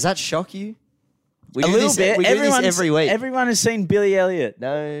Elliot? Does that shock you? We a do little this, bit. We do this every week. Everyone has seen Billy Elliot.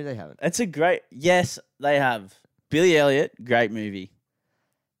 No, they haven't. It's a great. Yes, they have. Billy Elliot, great movie.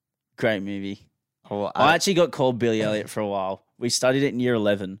 Great movie. Oh, I actually got called Billy Elliot for a while. We studied it in year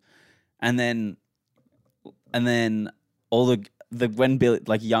 11, and then all the when Billy,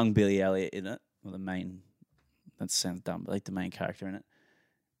 like young Billy Elliot in it, well, the main. That sounds dumb, but like the main character in it.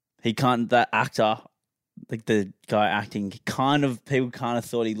 That actor. Like the guy acting, people kind of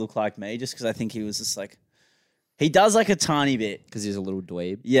thought he looked like me just because I think he was just like, he does like a tiny bit. Because he's a little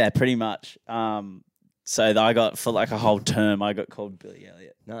dweeb. Yeah, pretty much. So I got, for like a whole term, I got called Billy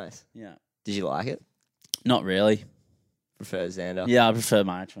Elliot. Nice. Yeah. Did you like it? Not really. Prefer Zander? Yeah, I prefer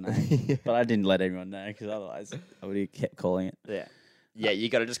my actual name. But I didn't let everyone know because otherwise I would have kept calling it. Yeah. Yeah, you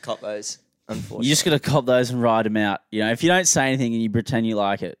got to just cop those. You just got to cop those and ride them out. You know, if you don't say anything and you pretend you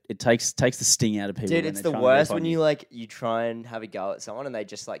like it, it takes the sting out of people. Dude, it's the worst when you try and have a go at someone and they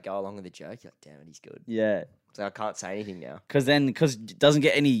just like go along with the joke. You're like, damn it, he's good. Yeah. So I can't say anything now. Because it doesn't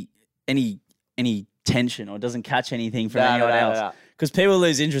get any attention or doesn't catch anything from No, no, anyone no, no, else. no. Because people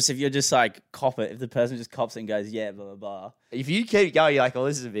lose interest if you're just like cop it. If the person just cops it and goes, yeah, blah, blah, blah. If you keep going, you're like, oh,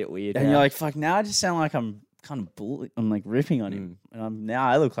 this is a bit weird. And now. you're like, fuck, now I just sound like I'm kind of I'm like ripping on him. And now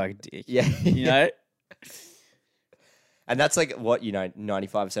I look like a dick. yeah. You know? And that's like what,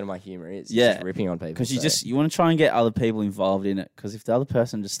 95% of my humor is. Yeah. Just ripping on people. Because you want to try and get other people involved in it. Because if the other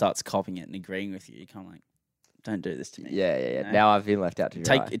person just starts copying it and agreeing with you, you kind of like, don't do this to me. Yeah. You know? Now I've been left out to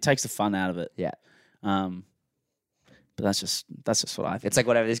dry. It takes the fun out of it. Yeah. But that's just what I think. It's like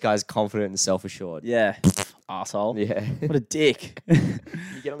whatever, this guy's confident and self-assured. Yeah. Arsehole. Yeah. What a dick.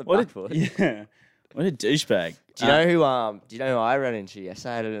 You get on the back foot. Yeah. What a douchebag. Do you know who I ran into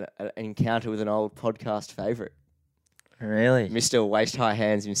yesterday? I had an encounter with an old podcast favourite. Really? Mr. Waist High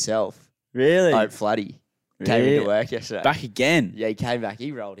Hands himself. Really? Old Flatty. Came into work yesterday. Back again? Yeah, he came back.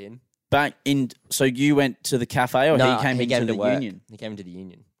 He rolled in. Back in. So you went to the cafe or No, he came into the work. union? He came into the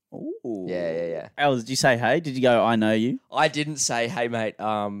union. Ooh. Yeah. Al, did you say hey? Did you go, I know you? I didn't say, hey, mate,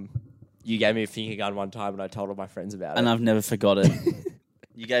 you gave me a finger gun one time and I told all my friends about And it. I've never forgot it.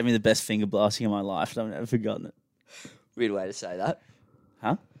 You gave me the best finger blasting of my life and I've never forgotten it. Weird way to say that.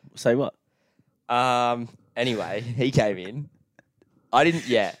 Huh? Say what? Anyway, he came in. I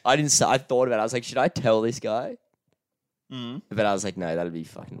thought about it. I was like, should I tell this guy? But I was like, no, that'd be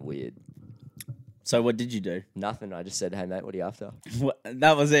fucking weird. So what did you do? Nothing. I just said, hey, mate, what are you after?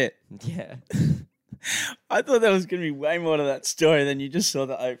 That was it. Yeah. I thought there was going to be way more to that story than you just saw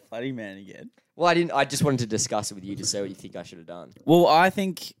the old bloody man again. Well, I didn't. I just wanted to discuss it with you to see what you think I should have done. Well, I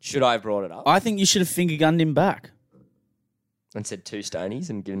think Should I have brought it up you should have finger gunned him back. and said 2 stonies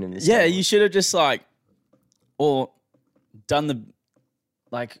and given him this? Yeah, you should have just or done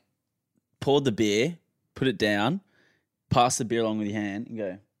poured the beer, put it down, pass the beer along with your hand and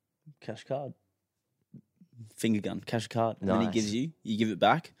go, cash card. Finger gun, cash card. And then he Nice. gives you give it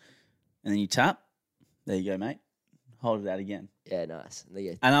back, and then you tap. There you go, mate. Hold it out again. Yeah, nice.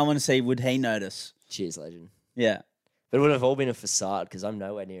 And And I want to see, would he notice? cheers, legend. Yeah. But it would have all been a facade because I'm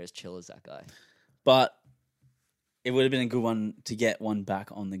nowhere near as chill as that guy. But it would have been a good one to get one back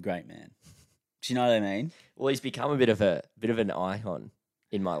on the great man. Do you know what I mean? Well, he's become a bit of an icon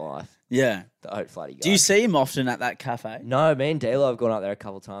in my life. Yeah. The Oat Flatty guy. Do you see him often at that cafe? No, me and Dalo have gone up there a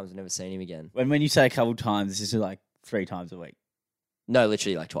couple of times and never seen him again. When you say a couple times, this is like 3 times a week. No,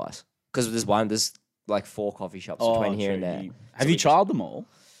 literally like twice. Because there's like 4 coffee shops between here and there. Have you tried them all?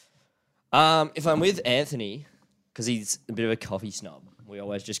 If I'm with Anthony, because he's a bit of a coffee snob, we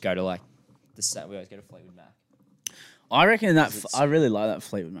always just go to like we always go to Fleetwood Mac. I reckon I really like that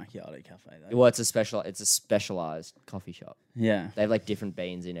Fleetwood Macchiato cafe though. Well, it's a specialized coffee shop. Yeah. They have like different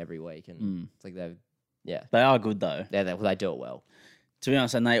beans in every week, and it's like They are good though. they do it well. To be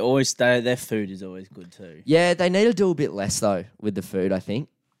honest, and their food is always good too. Yeah, they need to do a bit less though with the food, I think.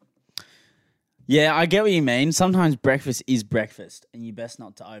 Yeah, I get what you mean. Sometimes breakfast is breakfast, and you best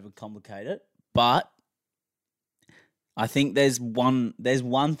not to overcomplicate it. But I think there's one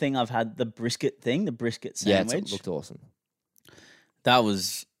thing I've had, the brisket sandwich. Yeah, it looked awesome. That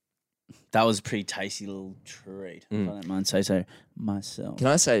was a pretty tasty little treat. If I don't mind say so myself. Can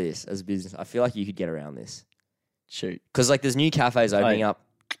I say this as a business? I feel like you could get around this. Shoot. Because like there's new cafes opening up.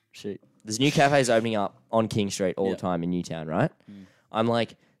 Shoot. There's new cafes opening up on King Street all the time in Newtown, right? I'm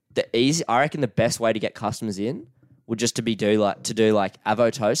like, I reckon the best way to get customers in would just to do like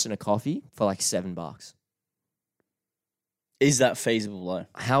avo toast and a coffee for like $7. Is that feasible though?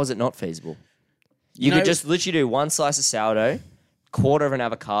 How is it not feasible? You could just literally do 1 slice of sourdough, quarter of an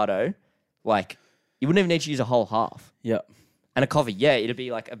avocado, like you wouldn't even need to use a whole half. Yep. And a coffee, yeah, it'd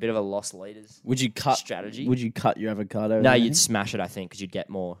be like a bit of a lost leaders Would you cut strategy. Would you cut your avocado? No, or you'd anything? smash it, I think, because you'd get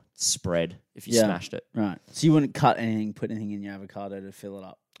more spread if you Yeah. smashed it. Right. So you wouldn't cut anything, put anything in your avocado to fill it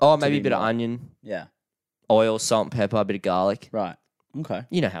up. Oh, maybe be a bit of more- onion, Yeah. oil, salt, and pepper, a bit of garlic. Right. Okay.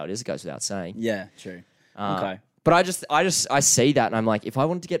 You know how it is; it goes without saying. Yeah. True. Uh, Okay. But I see that, and I'm like, if I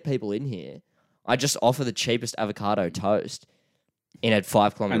wanted to get people in here, I just offer the cheapest avocado toast in a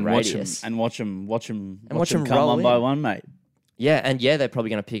 5-kilometer And radius. watch them watch 'em come roll one by in. one, mate. They're probably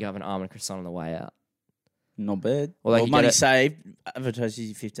going to pick up an almond croissant on the way out. Not bad. Well, they could money get it- saved. Advertise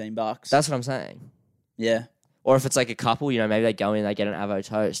you $15. That's what I'm saying. Yeah. Or if it's like a couple, maybe they go in, they get an avo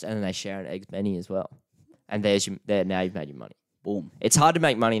toast, and then they share an eggs Benny as well. And now you've made your money. Boom. It's hard to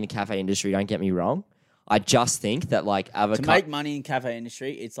make money in the cafe industry. Don't get me wrong. I just think that like To avocado. make money in cafe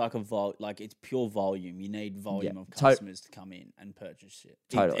industry, it's like it's pure volume. You need volume of customers to come in and purchase it.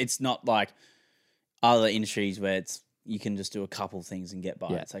 Totally. It's not like other industries where you can just do a couple things and get by.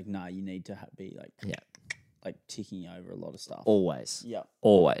 Yeah. It's like, no, you need to be like ticking over a lot of stuff. Always. Yeah.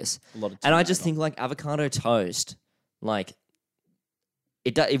 Always. A lot of And I just turnover. think like avocado toast, like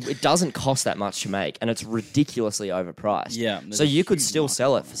it doesn't cost that much to make, and it's ridiculously overpriced. Yeah, so you could still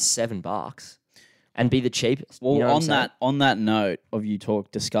sell it for $7 and be the cheapest. Well, you know on that note of you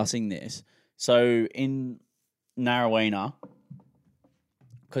discussing this, so in Narrowena,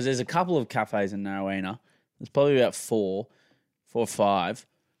 because there's a couple of cafes in Narrowena, there's probably about four or five,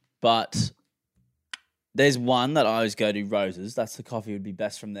 but there's one that I always go to, Roses. That's the coffee would be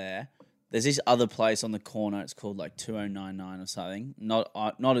best from there. There's this other place on the corner. It's called like 2099 or something.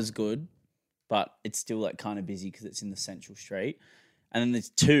 Not as good, but it's still like kind of busy because it's in the central street. And then there's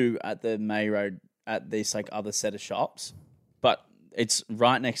two at the May Road at this like other set of shops, but it's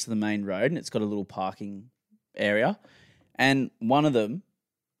right next to the main road and it's got a little parking area. And one of them,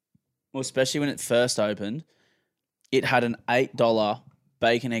 well, especially when it first opened, it had an $8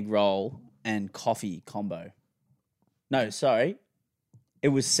 bacon egg roll and coffee combo. No, sorry. It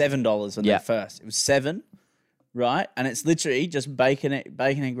was $7 when they first. It was $7, right? And it's literally just bacon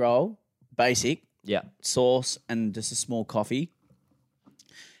egg roll, basic, sauce, and just a small coffee.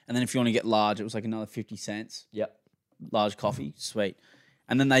 And then if you want to get large, it was like another 50 cents. Yep. Large coffee, sweet.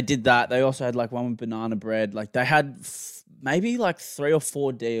 And then they did that. They also had like one with banana bread. Like they had maybe like 3 or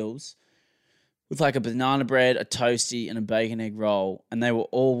 4 deals with like a banana bread, a toasty, and a bacon egg roll. And they were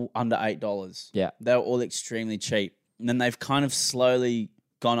all under $8. Yeah. They were all extremely cheap. And then they've kind of slowly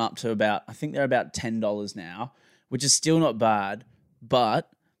gone up to I think they're about $10 now, which is still not bad. But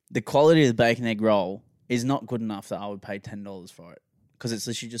the quality of the bacon egg roll is not good enough that I would pay $10 for it. Because it's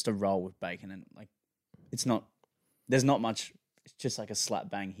literally just a roll with bacon and like, there's not much, it's just like a slap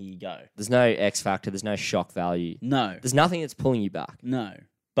bang, here you go. There's no X factor, there's no shock value. No. There's nothing that's pulling you back. No.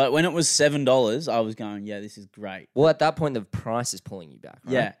 But when it was $7, I was going, yeah, this is great. Well, at that point, the price is pulling you back,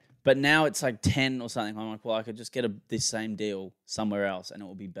 right? Yeah. But now it's like 10 or something. I'm like, well, I could just get this same deal somewhere else and it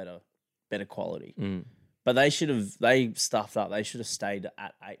will be better quality. Mm. But they stuffed up. They should have stayed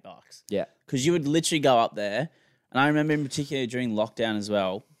at $8. Yeah. Because you would literally go up there. And I remember in particular during lockdown as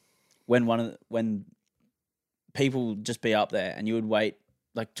well, when people just be up there and you would wait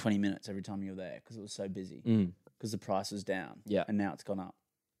like 20 minutes every time you were there because it was so busy. Because the price was down. Yeah. And now it's gone up.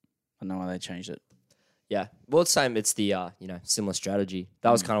 I don't know why they changed it. Yeah. Well, it's same. It's the similar strategy.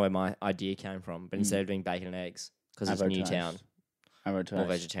 That was kind of where my idea came from. But instead of doing bacon and eggs, because it's Newtown, Avo toast. More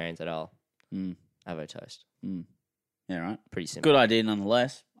vegetarians at all. Mm. Avo toast. Mm. Yeah, right. Pretty simple. Good idea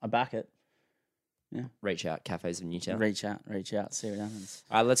nonetheless. I back it. Yeah. Reach out, cafes of Newtown. Reach out. See what happens.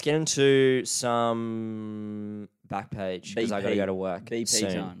 All right, let's get into some back page because I got to go to work. BP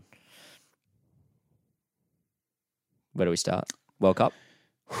soon. time. Where do we start? World Cup.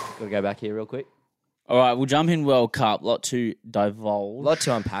 Got to go back here real quick. All right, we'll jump in World Cup. Lot to divulge. Lot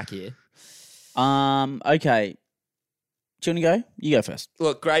to unpack here. Okay. Do you want to go? You go first.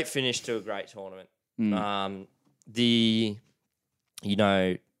 Look, great finish to a great tournament.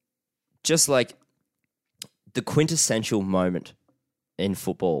 Just like the quintessential moment in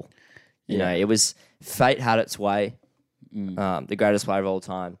football. You know, it was fate had its way. The greatest player of all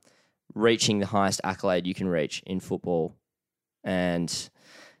time, reaching the highest accolade you can reach in football. And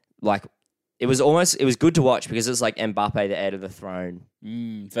like, it was good to watch because it's like Mbappe, the heir to the throne,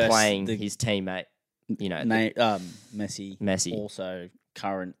 playing his teammate, Messi. Also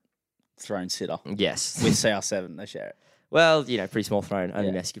current throne sitter. Yes. With CR7, they share it. Well, pretty small throne.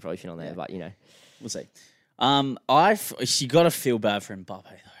 Only Messi could probably fit on there, but We'll see. You got to feel bad for Mbappe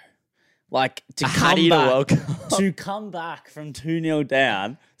though. Like to come back from 2-0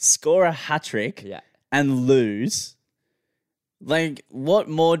 down, score a hat trick, and lose. Like, what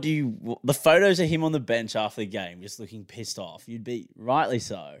more do you? The photos of him on the bench after the game, just looking pissed off. You'd be rightly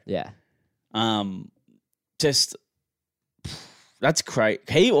so. Yeah. Just that's great.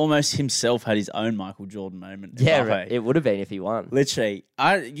 He almost himself had his own Michael Jordan moment. Yeah, right. It would have been if he won. Literally,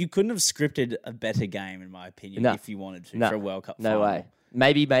 you couldn't have scripted a better game, in my opinion, if you wanted to for a World Cup. No final. way.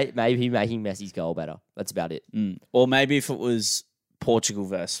 Maybe making Messi's goal better. That's about it. Or maybe if it was Portugal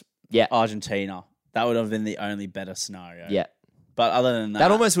versus Argentina, that would have been the only better scenario. Yeah. But other than that...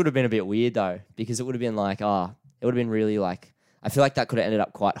 That almost would have been a bit weird, though, because it would have been like, it would have been really like... I feel like that could have ended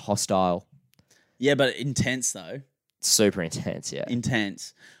up quite hostile. Yeah, but intense, though. Super intense, yeah.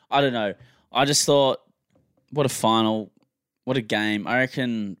 Intense. I don't know. I just thought, what a final. What a game. I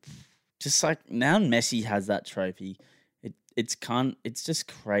reckon just like now Messi has that trophy, it's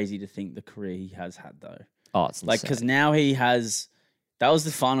just crazy to think the career he has had, though. Oh, it's insane. Like, because now he has... That was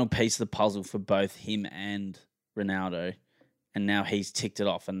the final piece of the puzzle for both him and Ronaldo. And now he's ticked it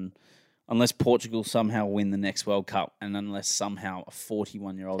off. And unless Portugal somehow win the next World Cup, and unless somehow a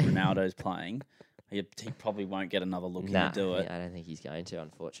 41-year-old Ronaldo is playing, he probably won't get another look in to do it. I don't think he's going to,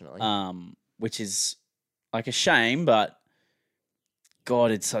 unfortunately. Which is like a shame, but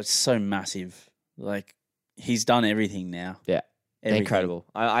God, it's so massive. Like he's done everything now. Yeah. Everything. Incredible.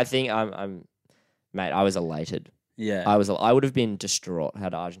 I think mate, I was elated. Yeah. I would have been distraught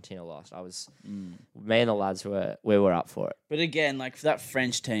had Argentina lost. Me and the lads we were up for it. But again, like for that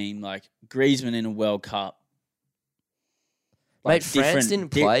French team, like Griezmann in a World Cup. Mate, France didn't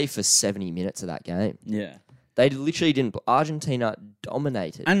play for 70 minutes of that game. Yeah. They literally didn't. Argentina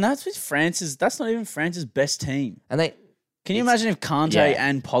dominated. And that's that's not even France's best team. And Can you imagine if Kante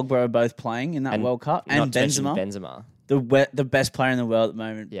and Pogba are both playing in that World Cup? And not to mention Benzema. Benzema. The best player in the world at the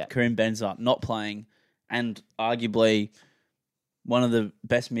moment, Yeah. Karim Benzema, not playing, and arguably one of the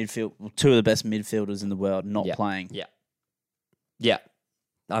best two of the best midfielders in the world not playing. Yeah.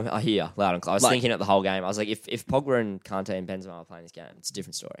 I hear loud and clear. I was thinking it the whole game. I was like, if Pogba and Kante and Benzema are playing this game, it's a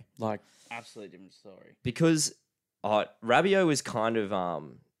different story. Like, absolutely different story. Because Rabiot was kind of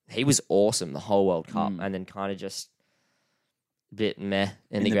he was awesome the whole World Cup, and then kind of just a bit meh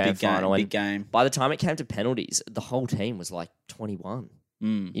in the grand final. Big game. By the time it came to penalties, the whole team was like 21.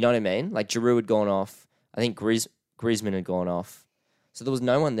 Mm. You know what I mean? Like Giroud had gone off. I think Griezmann had gone off. So there was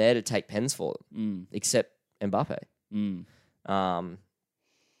no one there to take pens for them except Mbappe.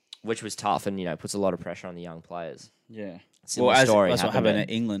 Which was tough and, puts a lot of pressure on the young players. Yeah. Similar story that's what happened at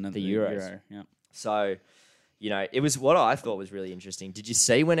England at the Euros. Euro. Yeah. So, it was what I thought was really interesting. Did you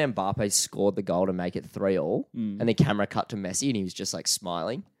see when Mbappe scored the goal to make it 3-3 and the camera cut to Messi and he was just like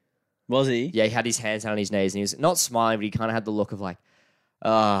smiling? Was he? Yeah, he had his hands down on his knees and he was not smiling, but he kind of had the look of like,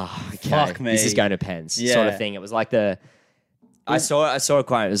 okay, fuck me. this is going to pens sort of thing. It was like I saw a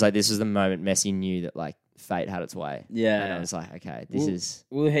quote. It was like, this was the moment Messi knew that like fate had its way. Yeah. And I was like, okay, this is...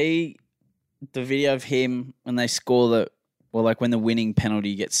 The video of him when they score when the winning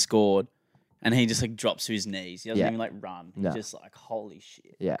penalty gets scored and he just like drops to his knees. He doesn't even like run. No. He's just like, holy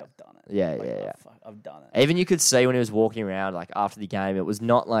shit. Yeah. Like, I've done it. Yeah, Like, yeah. Fuck, I've done it. Even you could see when he was walking around, like after the game, it was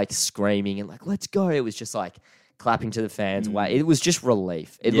not like screaming and like, let's go. It was just like clapping to the fans. It was just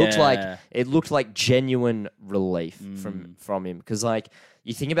relief. It looked like genuine relief from him. Because like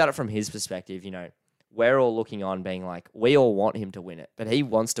you think about it from his perspective, we're all looking on being like, we all want him to win it, but he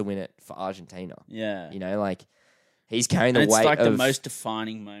wants to win it for Argentina. Yeah. Like he's carrying the weight it's like of... the most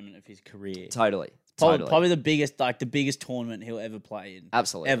defining moment of his career. Totally. Probably the biggest tournament he'll ever play in.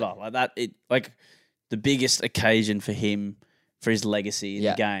 Absolutely. Ever. Like that, the biggest occasion for him, for his legacy in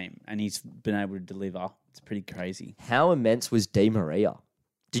the game, and he's been able to deliver. It's pretty crazy. How immense was Di Maria?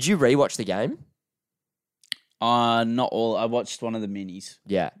 Did you rewatch the game? Not all. I watched one of the minis.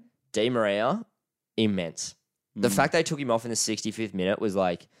 Yeah. Di Maria, immense. The fact they took him off in the 65th minute was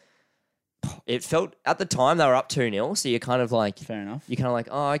like, it felt, at the time they were up 2-0, so you're kind of like... Fair enough. You're kind of like,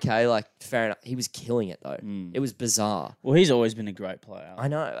 oh, okay, like, fair enough. He was killing it, though. It was bizarre. Well, he's always been a great player. I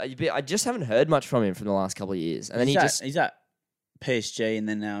know. I just haven't heard much from him from the last couple of years. And then he's at PSG, and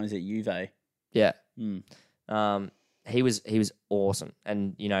then now he's at Juve. Yeah. He was awesome.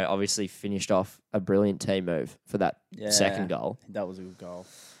 And, obviously finished off a brilliant team move for that second goal. That was a good goal.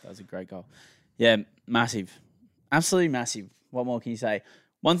 That was a great goal. Yeah, massive. Absolutely massive. What more can you say?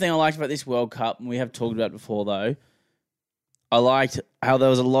 One thing I liked about this World Cup, and we have talked about it before though, I liked how there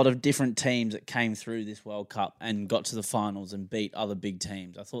was a lot of different teams that came through this World Cup and got to the finals and beat other big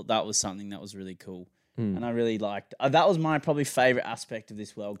teams. I thought that was something that was really cool. And I really liked... that was my probably favourite aspect of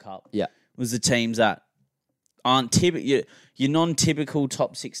this World Cup. Yeah. Was the teams that aren't your non-typical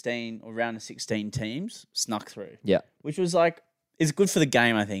top 16 or round of 16 teams snuck through. Yeah. Which was like... It's good for the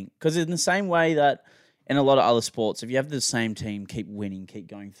game, I think. Because in the same way that in a lot of other sports, if you have the same team keep winning, keep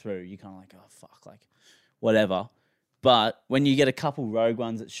going through, you're kind of like, oh, fuck, like, whatever. But when you get a couple rogue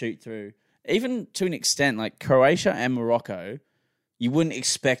ones that shoot through, even to an extent, like Croatia and Morocco, you wouldn't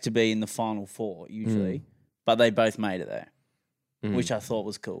expect to be in the Final Four, usually. But they both made it there, which I thought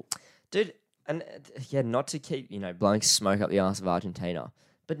was cool. Dude, and not to keep, blowing smoke up the arse of Argentina,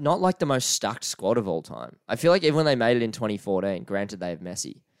 but not like the most stacked squad of all time. I feel like even when they made it in 2014, granted they have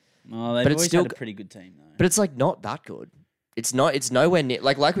Messi. Oh, they've always had a pretty good team, though. But it's like not that good. It's nowhere near,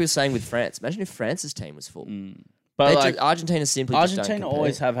 like we were saying with France. Imagine if France's team was full. But like, Argentina simply just don't compare.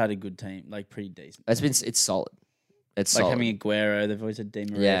 always have had a good team, like pretty decent. It's solid. It's like solid. having Aguero, they've always had Di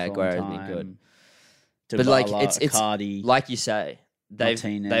Maria. Yeah, for a long Aguero's time. been good. Dybala, But like it's Icardi, like you say,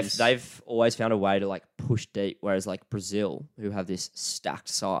 Martinez. they've always found a way to like push deep, whereas like Brazil, who have this stacked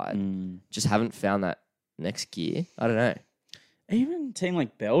side, just haven't found that next gear. I don't know. Even a team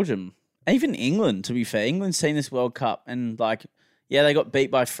like Belgium, even England, to be fair, England's seen this World Cup and like, yeah, they got beat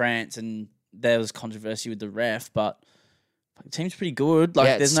by France and there was controversy with the ref, but the team's pretty good.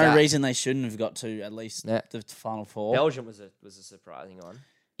 Like, there's no reason they shouldn't have got to at least the Final Four. Belgium was a surprising one.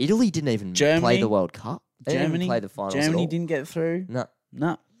 Italy didn't even Germany, play the World Cup. They didn't even play the finals at Germany all. didn't get through.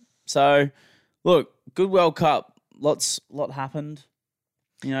 No. So, look, good World Cup. Lot happened.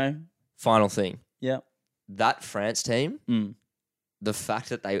 You know. Final thing. Yeah. That France team, the fact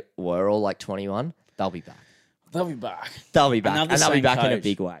that they were all like 21, they'll be back. They'll be back. They'll be back. Another And they'll be same back in a coach.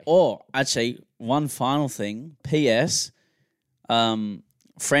 big way. Or actually, one final thing. P.S.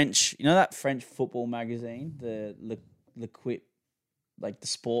 French. You know that French football magazine, the Le Quip, like the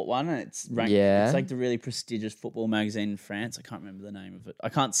sport one, and it's ranked. Yeah. It's like the really prestigious football magazine in France. I can't remember the name of it. I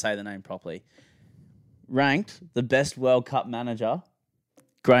can't say the name properly. Ranked the best World Cup manager,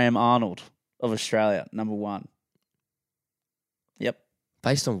 Graham Arnold of Australia, number 1. Yep.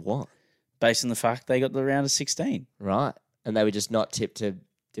 Based on what? Based on the fact they got the round of 16. Right. And they were just not tipped to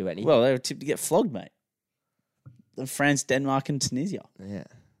do anything. Well, they were tipped to get flogged, mate. France, Denmark, and Tunisia. Yeah.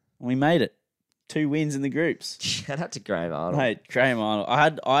 And we made it. 2 wins in the groups. Shout out to Graham Arnold. Mate, Graham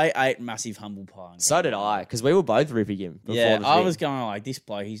Arnold. I ate massive humble pie. So did I, because we were both ripping him before Yeah, the I thing. was going like, this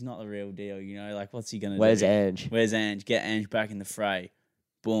bloke, he's not the real deal, you know? Like, what's he going to do? Where's Ange? Where's Ange? Get Ange back in the fray.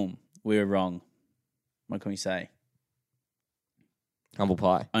 Boom. We were wrong. What can we say? Humble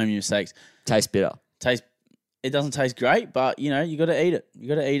pie. Own your mistakes. Tastes bitter. It doesn't taste great, but, you know, you got to eat it. You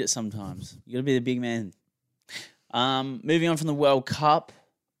got to eat it sometimes. You got to be the big man. Moving on from the World Cup.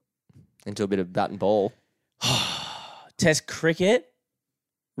 Into a bit of bat and ball. Test cricket,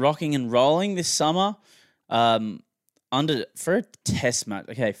 rocking and rolling this summer. For a test match.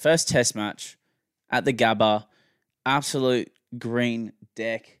 Okay, first test match at the Gabba. Absolute green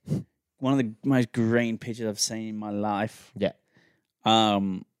deck. One of the most green pitches I've seen in my life. Yeah.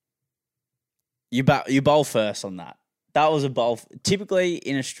 You bowl first on that. That was a bowl. Typically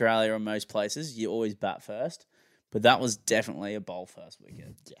in Australia or most places, you always bat first. But that was definitely a bowl first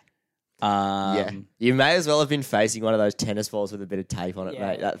wicket. Yeah. Yeah. You may as well have been facing one of those tennis balls with a bit of tape on it, Yeah.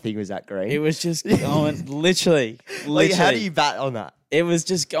 mate. That thing was that green. It was just going, literally. Like, how do you bat on that? It was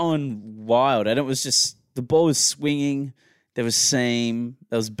just going wild. And it was just, the ball was swinging. There was seam.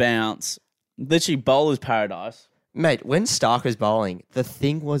 There was bounce. Literally bowler's paradise. Mate, when Stark was bowling, the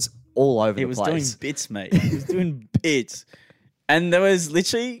thing was all over the It was place. doing bits, mate. It was doing bits. And there was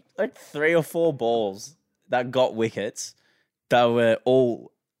literally like 3 or 4 balls that got wickets that were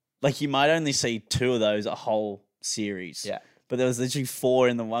all, like you might only see 2 of those a whole series. Yeah. But there was literally 4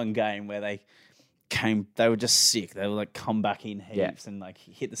 in the one game where they were just sick. They were like come back in heaps and like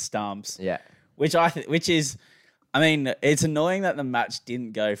hit the stumps. Yeah. Which is, I mean, it's annoying that the match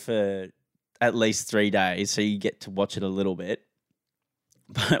didn't go for at least 3 days, so you get to watch it a little bit.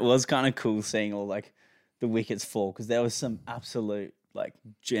 But it was kind of cool seeing all like the wickets fall because there was some absolute like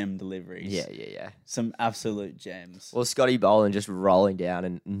gem deliveries. Yeah. Some absolute gems. Well, Scotty Boland just rolling down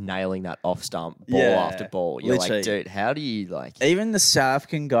and nailing that off stump ball Yeah, after ball. You're literally. like, dude, how do you like? Even the South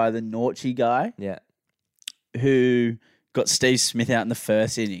African guy, the Norchi guy, Yeah. who got Steve Smith out in the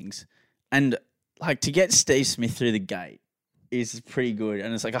first innings, and like to get Steve Smith through the gate is pretty good,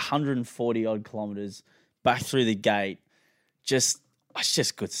 and it's like 140 odd kilometers back through the gate. It's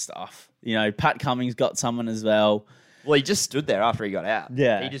just good stuff. You know, Pat Cummins got someone as well. Well, he just stood there after he got out.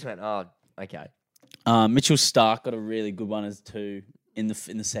 Yeah. He just went, oh, okay. Mitchell Stark got a really good one as 2 in the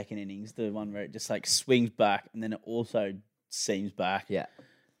second innings. The one where it just like swings back and then it also seams back. Yeah.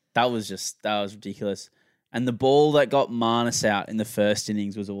 That was ridiculous. And the ball that got Marnus out in the first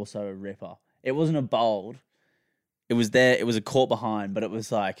innings was also a ripper. It wasn't a bowled. It was there. It was a caught behind, but it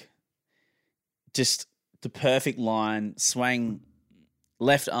was like just the perfect line, swang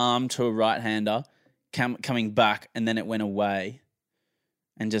left arm to a right-hander, coming back, and then it went away.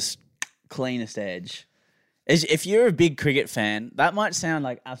 And just cleanest edge. If you're a big cricket fan, that might sound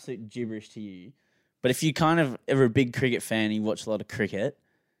like absolute gibberish to you. But if you kind of are a big cricket fan and you watch a lot of cricket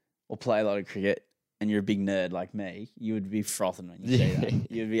or play a lot of cricket and you're a big nerd like me, you would be frothing when you see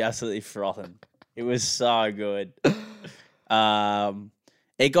that. You'd be absolutely frothing. It was so good. It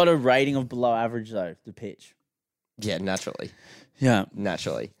got a rating of below average though, the pitch. Yeah, naturally. Yeah.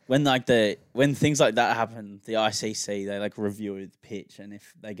 Naturally. When things like that happen, the ICC, they like review the pitch and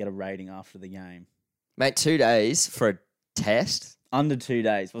if they get a rating after the game. Mate, 2 days for a test? Under 2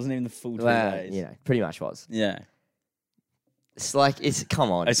 days. Wasn't even the full 2 Well, days. you know, pretty much was. Yeah. It's like, come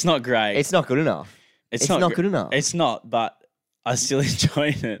on. It's not great. It's not good enough. It's not good enough. It's not, but I still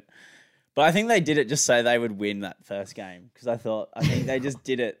enjoyed it. But I think they did it just so they would win that first game. Because I think they just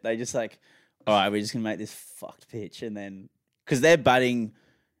did it. They just like, all right, we're just going to make this fucked pitch. And then, because their batting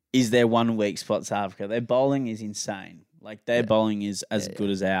is their one weak spot, South Africa. Their bowling is insane. Like their bowling is as good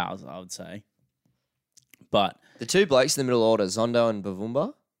as ours, I would say. But The 2 blokes in the middle order, Zondo and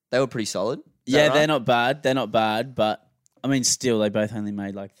Bavumba, they were pretty solid. Is that yeah, right? they're not bad. They're not bad. But I mean, still, they both only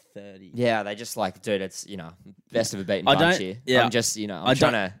made like 30. Yeah, they just like, dude, it's, best of a beaten I bunch don't- here. yeah. I'm just, I'm I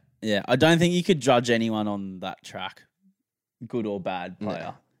trying don't- to... Yeah, I don't think you could judge anyone on that track, good or bad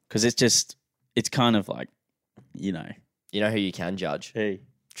player, because it's kind of like, You know who you can judge? Who?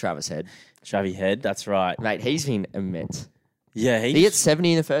 Travis Head. Shavy Head, that's right. Mate, he's been immense. Yeah, Did he get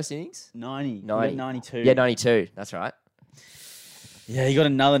 70 in the first innings? 90. He 90. got 92. Yeah, 92. That's right. Yeah, he got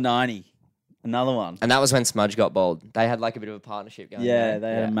another 90. Another one. And that was when Smudge got bowled. They had like a bit of a partnership going. Yeah,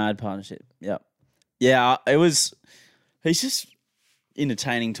 they had a mad partnership. Yep. Yeah, it was. He's just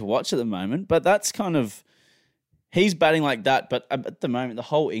entertaining to watch at the moment, but that's kind of. He's batting like that, but at the moment, the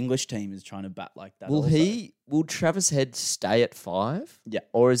whole English team is trying to bat like that. Will also. Will Travis Head stay at 5? Yeah.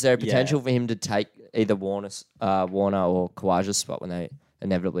 Or is there a potential for him to take either Warner or Kawaja's spot when they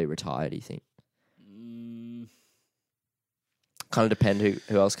inevitably retire, do you think? Kind of depend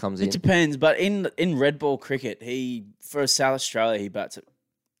who else comes in. It depends, but in red ball cricket, for South Australia, he bats at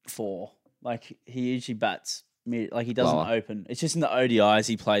 4. Like, he usually bats like he doesn't Lower. open. It's just in the ODIs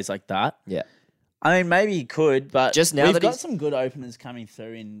he plays like that. Yeah. I mean, maybe he could, but Just now we've that got he's- some good openers coming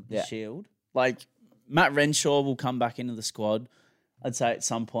through in the Yeah. Shield. Like, Matt Renshaw will come back into the squad, I'd say, at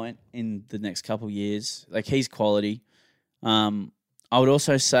some point in the next couple of years. Like, he's quality. I would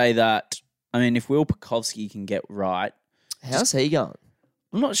also say that, I mean, if Will Pukovsky can get right, How's he going?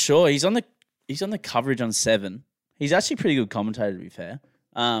 I'm not sure. He's on the coverage on 7. He's actually a pretty good commentator, to be fair.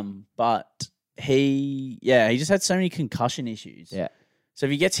 But he just had so many concussion issues. Yeah. So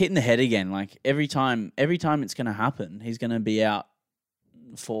if he gets hit in the head again, like every time it's going to happen, he's going to be out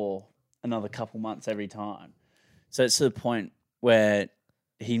for another couple months every time. So it's to the point where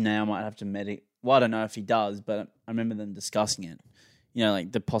he now might have to Well, I don't know if he does, but I remember them discussing it.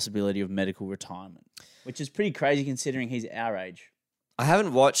 Like the possibility of medical retirement, which is pretty crazy considering he's our age. I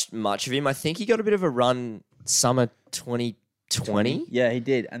haven't watched much of him. I think he got a bit of a run summer 2020. Yeah, he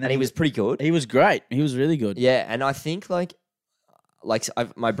did, and then And he was pretty good. He was great. He was really good. Yeah, and I think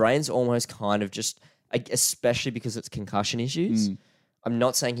my brain's almost kind of just, especially because it's concussion issues. I'm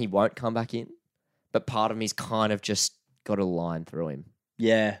not saying he won't come back in, but part of me's kind of just got a line through him.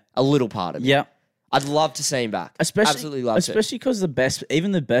 Yeah. A little part of me. Yeah. I'd love to see him back. Absolutely love to. Especially because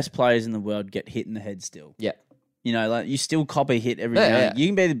even the best players in the world get hit in the head still. Yeah. Like you still cop a hit every Yeah, day. yeah. You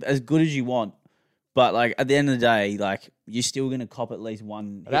can be as good as you want, but like at the end of the day, like you're still gonna cop at least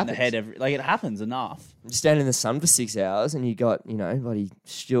one hit in the head it happens enough. You stand in the sun for 6 hours and you got, bloody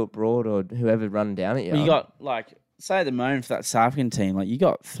Stuart Broad or whoever running down at you. Well, you got say at the moment for that South African team, you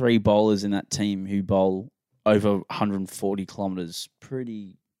got 3 bowlers in that team who bowl over 140 kilometers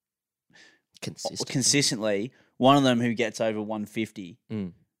pretty consistently. One of them who gets over 150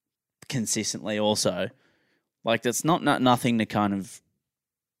 consistently also. Like, that's not nothing to kind of,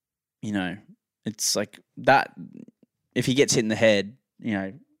 it's like that. If he gets hit in the head,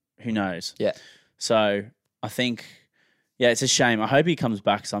 who knows? Yeah. So I think, it's a shame. I hope he comes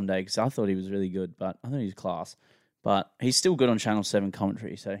back someday because I thought he was really good, but I thought he was class. But he's still good on Channel 7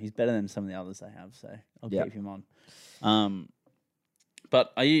 commentary, so he's better than some of the others they have. So I'll keep him on.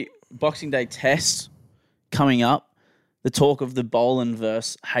 But are you Boxing Day test coming up? The talk of the Boland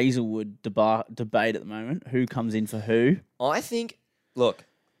versus Hazelwood debate at the moment. Who comes in for who? I think, look,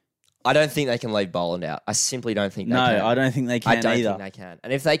 I don't think they can leave Boland out. I simply don't think they can. No, I don't think they can either. I don't think they can.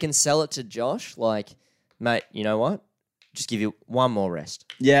 And if they can sell it to Josh, mate, you know what? Just give you one more rest.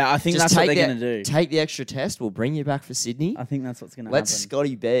 Yeah, I think Just that's what they're going to do. Take the extra test. We'll bring you back for Sydney. I think that's what's going to happen. Let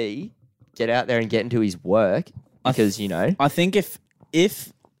Scotty B get out there and get into his work because, I think if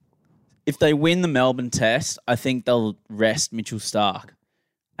they win the Melbourne test, I think they'll rest Mitchell Starc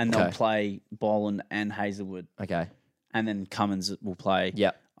and they'll play Boland and Hazelwood. Okay. And then Cummins will play.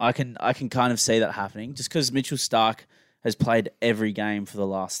 Yeah. I can kind of see that happening just because Mitchell Starc has played every game for the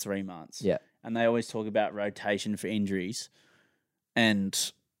last 3 months. Yeah. And they always talk about rotation for injuries. And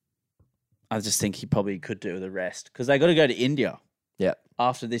I just think he probably could do the rest because they got to go to India. Yeah.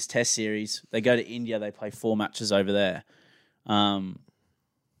 After this test series, they go to India. They play 4 matches over there,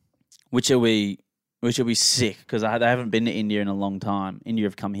 which will be sick because they haven't been to India in a long time. India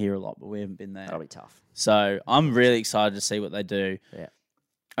have come here a lot, but we haven't been there. That'll be tough. So I'm really excited to see what they do. Yeah.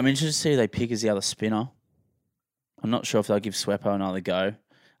 I'm interested to see who they pick as the other spinner. I'm not sure if they'll give Swepo another go.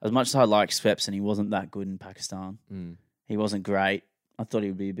 As much as I like Swepson, he wasn't that good in Pakistan. He wasn't great. I thought he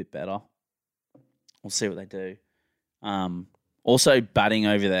would be a bit better. We'll see what they do. Also, batting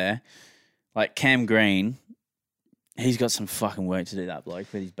over there, like Cam Green, he's got some fucking work to do, that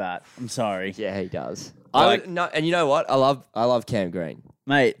bloke, with his bat. I'm sorry. Yeah, he does. Like- And you know what? I love Cam Green.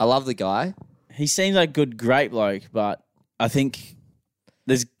 Mate, I love the guy. he seems like a great bloke, but I think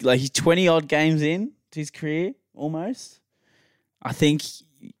he's 20-odd games in to his career, almost. I think,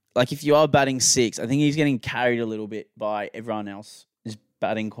 like, if you are batting 6, I think he's getting carried a little bit by everyone else's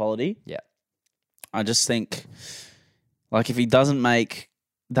batting quality. Yeah. I just think, like, if he doesn't make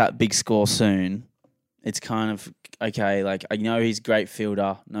that big score soon, it's kind of okay. Like, I know he's a great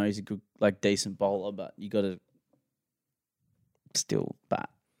fielder, know he's a good, like, decent bowler, but you got to still bat.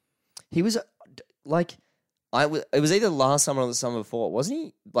 He was like, it was either last summer or the summer before. Wasn't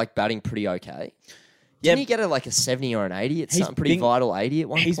he like batting pretty okay? Didn't he get a 70 or an 80 at something pretty vital 80 at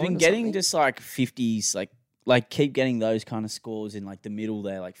one point? He's been getting something? just like 50s, like keep getting those kind of scores in like the middle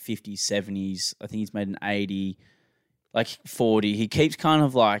there, like 50s, 70s. I think he's made an 80, like 40. He keeps kind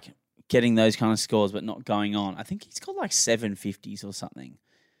of like getting those kind of scores, but not going on. I think he's got like 750s or something.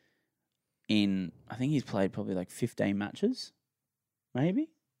 I think he's played probably like 15 matches, maybe.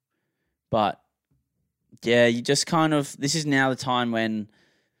 But yeah, you just kind of, this is now the time when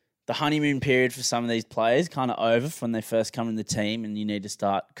the honeymoon period for some of these players kind of over when they first come in the team, and you need to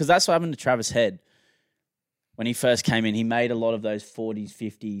start, because that's what happened to Travis Head. When he first came in, he made a lot of those 40s,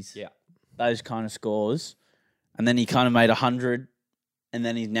 50s, those kind of scores, and then he kind of made 100, and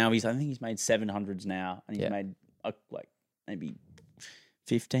then I think he's made 700s now, and he's made like maybe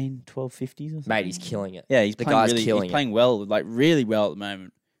 15, 12 50s or something. Mate, he's killing it. Yeah, he's killing playing well, like really well at the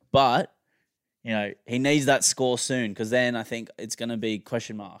moment. But you know, he needs that score soon, because then I think it's going to be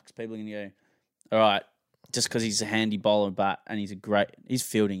question marks. People are going to go, all right, just because he's a handy bowler bat and his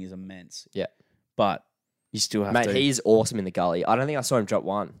fielding is immense. Yeah. But you still have to. Mate, he's awesome in the gully. I don't think I saw him drop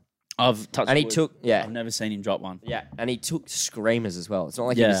one. I've touched And he wood. took, yeah. I've never seen him drop one. Yeah. And he took screamers as well. It's not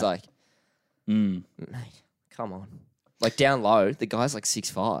like he was like, mate, come on. Like down low, the guy's like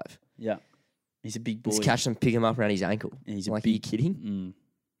 6'5". Yeah. He's a big boy. Just catch him, pick him up around his ankle. He's like, are you kidding?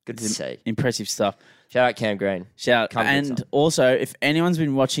 Good to see. Impressive stuff. Shout out Cam Green. Shout out. And also, if anyone's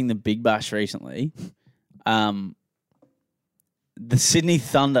been watching the Big Bash recently, the Sydney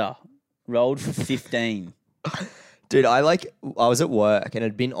Thunder rolled for 15. Dude, I was at work and it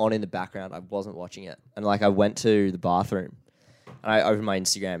had been on in the background. I wasn't watching it. And I went to the bathroom and I opened my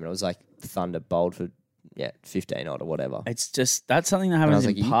Instagram and it was like Thunder bowled for 15 odd or whatever. It's just, that's something that happens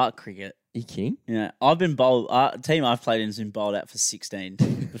in park cricket. Are you kidding? Yeah, I've been bowled. Team I've played in has been bowled out for 16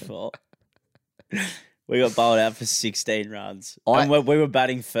 before. We got bowled out for 16 runs. And we were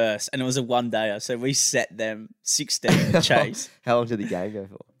batting first, and it was a one-dayer, so we set them 16 chase. How long did the game go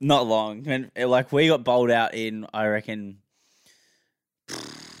for? Not long. We got bowled out in, I reckon,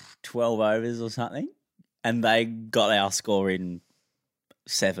 12 overs or something, and they got our score in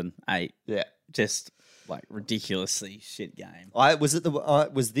 7, 8. Yeah. Just like ridiculously shit game.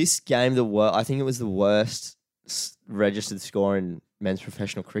 Was this game the worst? I think it was the worst registered score in men's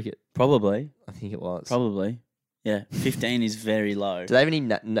professional cricket. Probably. I think it was. Probably. Yeah, 15 is very low. Do they have any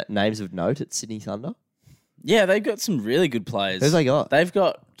names of note at Sydney Thunder? Yeah, they've got some really good players. Who's they got? They've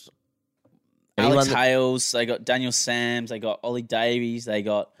got Alex Hales, they got Daniel Sams, they got Ollie Davies, they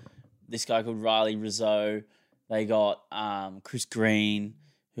got this guy called Riley Rizzo, they got Chris Green.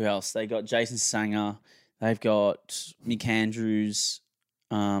 Who else? They got Jason Sanger. They've got Mick Andrews.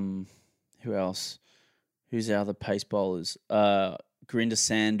 Who else? Who's our other pace bowlers? Gurinder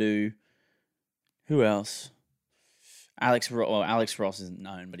Sandhu. Who else? Alex Ross isn't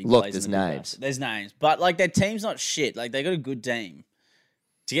known, but he plays there's in the names. There's names. But like their team's not shit. Like they got a good team.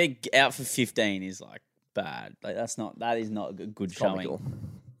 To get out for 15 is like bad. Like that is not a good showing. Comical.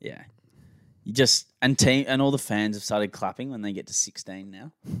 Yeah. You just and all the fans have started clapping when they get to 16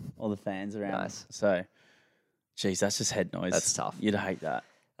 now. All the fans around. Nice. So, geez, that's just head noise. That's tough. You'd hate that.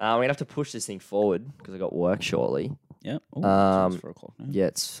 We're gonna have to push this thing forward because I got work shortly. Yeah. It's 4 o'clock now. Yeah,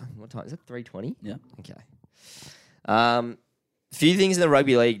 it's what time is it? 3:20. Yeah. Okay. A few things in the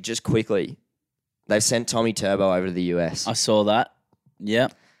rugby league just quickly. They've sent Tommy Turbo over to the US. I saw that. Yeah.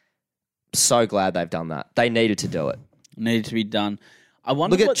 So glad they've done that. They needed to do it. Needed to be done. I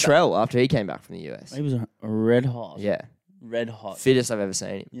wonder. Look at Trell after he came back from the US. He was a red hot. Yeah. Red hot. Fittest I've ever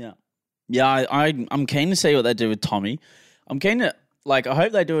seen him. Yeah. Yeah, I'm keen to see what they do with Tommy. I'm keen to, I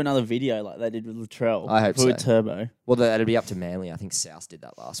hope they do another video like they did with Latrell. I hope so. With Turbo. Well, that'll be up to Manly. I think South did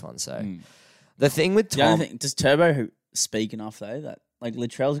that last one. So the thing with Tom... does Turbo speak enough, though? That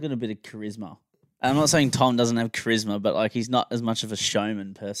Latrell's got a bit of charisma. I'm not saying Tom doesn't have charisma, but he's not as much of a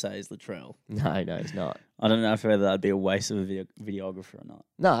showman per se as Latrell. No, he's not. I don't know whether that'd be a waste of a videographer or not.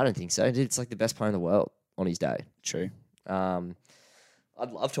 No, I don't think so. It's like the best player in the world on his day. True. I'd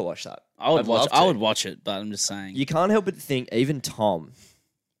love to watch that. I would watch it, but I'm just saying. You can't help but think, even Tom,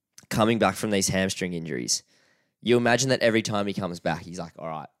 coming back from these hamstring injuries, you imagine that every time he comes back, he's like, all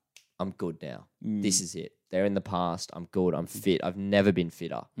right, I'm good now. This is it. they're in the past. I'm good. I'm fit. I've never been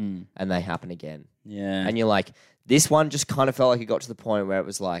fitter. And they happen again. Yeah. And you're like, this one just kind of felt like it got to the point where it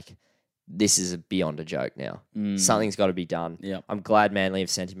was like, this is beyond a joke now. Something's got to be done. Yep. I'm glad Manly have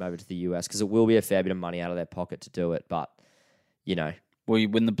sent him over to the US because it will be a fair bit of money out of their pocket to do it. But, you know. Well,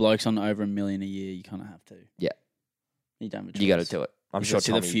 when the bloke's on over $1 million a year, you kind of have to. Yeah. You don't have a You got to choice. do it. I'm You sure gotta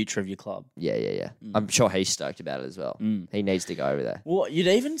see Tommy... the future of your club. Yeah. I'm sure he's stoked about it as well. He needs to go over there. Well, you'd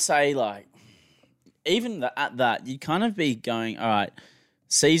even say, like, at that, you'd kind of be going, all right,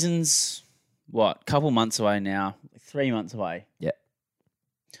 season's, couple months away now, 3 months away. Yeah.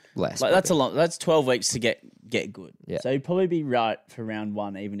 Less. Like, that's a lot. That's 12 weeks to get good. Yeah. So you'd probably be right for round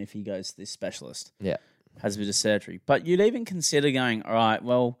one, even if he goes to this specialist. Yeah. Has a bit of surgery. But you'd even consider going, all right,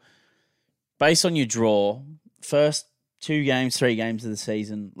 well, based on your draw, first 2 games, 3 games of the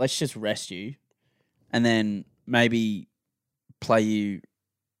season, let's just rest you. And then maybe play you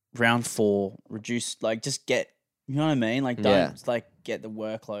round 4, reduce, like, just get, you know what I mean? Like, don't, get the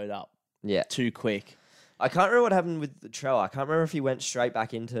workload up too quick. I can't remember what happened with the Trell. I can't remember if he went straight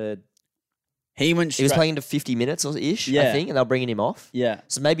back into... He was playing into 50 minutes or ish, I think, and they're bringing him off. Yeah.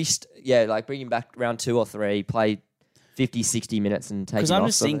 So maybe, bring him back round 2 or 3, play 50, 60 minutes and take him off. Because I'm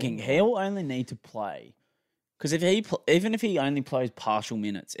just thinking, he'll only need to play. Because even if he only plays partial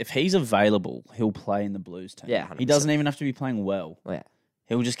minutes, if he's available, he'll play in the Blues team. Yeah, 100%. He doesn't even have to be playing well. Yeah.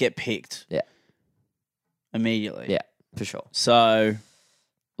 He'll just get picked. Yeah. Immediately. Yeah, for sure. So,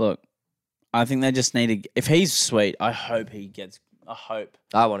 look, I think they just need to... If he's sweet, I hope he gets...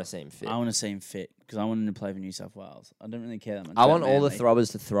 I want to see him fit. I want to see him fit because I want him to play for New South Wales. I don't really care that much. I want about all the Manly.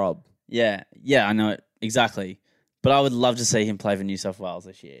 throbbers to throb. Yeah, I know it. Exactly. But I would love to see him play for New South Wales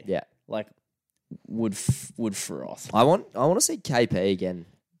this year. Yeah. Like, would froth. I want to see KP again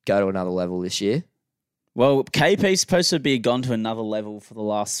go to another level this year. Well, KP's supposed to be gone to another level for the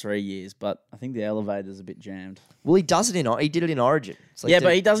last 3 years, but I think the elevator's a bit jammed. Well, he does it he did it in Origin. It's like,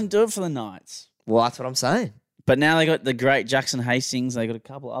 But he doesn't do it for the Knights. Well, that's what I'm saying. But now they got the great Jackson Hastings. They got a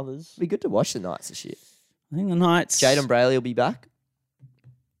couple others. It'll be good to watch the Knights this year. I think the Knights. Jaden Brayley will be back.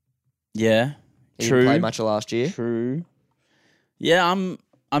 Yeah, He true. didn't play much of last year. True. Yeah, I'm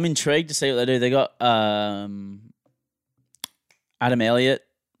intrigued to see what they do. They got Adam Elliott,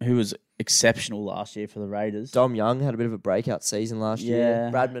 who was exceptional last year for the Raiders. Dom Young had a bit of a breakout season last year.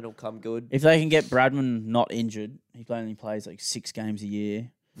 Bradman will come good. If they can get Bradman not injured, he only plays like 6 games a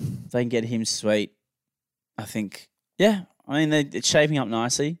year. If they can get him sweet, I think, I mean, it's shaping up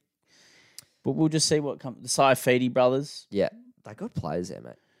nicely. But we'll just see what comes. The Saifidi brothers. Yeah. They got players there,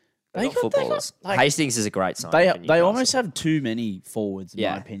 mate. They They got got- footballers. like- Hastings is a great sign. They almost have too many forwards, in my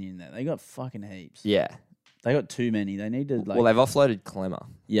Yeah. opinion, there. They got fucking heaps. Yeah. They got too many. They need to, like... Well, they've offloaded Clemmer.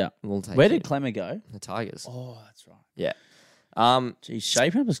 yeah. We'll take Where him. did Clemmer go? The Tigers. Oh, that's right. Yeah. Geez,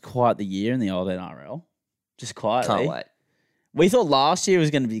 shaping up was quite the year in the old NRL. Just quietly. Can't wait. We thought last year was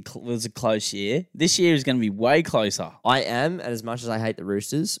going to be was a close year. This year is going to be way closer. I am, and as much as I hate the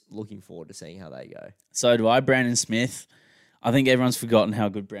Roosters, looking forward to seeing how they go. So do I. Brandon Smith. I think everyone's forgotten how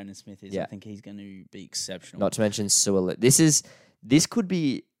good Brandon Smith is. Yeah. I think he's going to be exceptional. Not to mention Sewell. This could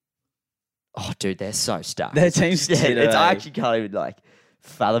be. Oh, dude, they're so stacked. Their team's I actually can't even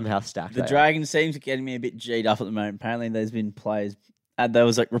fathom how stacked The they are. Dragons seems getting me a bit G'd up at the moment. Apparently, there's been players. There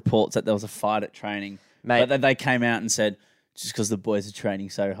was reports that there was a fight at training, Mate. but then they came out and said just because the boys are training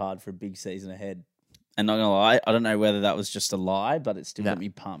so hard for a big season ahead. And not gonna lie, I don't know whether that was just a lie, but it still got me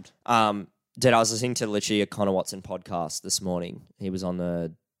pumped. Dude, I was listening to literally a Connor Watson podcast this morning. He was on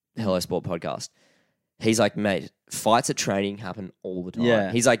the Hello Sport podcast. He's like, mate, fights at training happen all the time.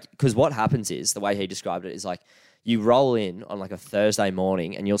 Yeah. He's like, because what happens is, the way he described it is you roll in on a Thursday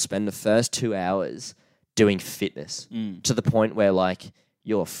morning and you'll spend the first 2 hours doing fitness to the point where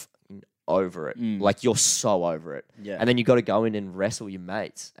you're over it. You're so over it. Yeah. And then you got to go in and wrestle your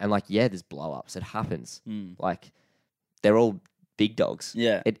mates. And there's blow ups. It happens. They're all big dogs.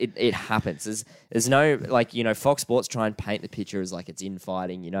 Yeah. It happens. There's no Fox Sports try and paint the picture as it's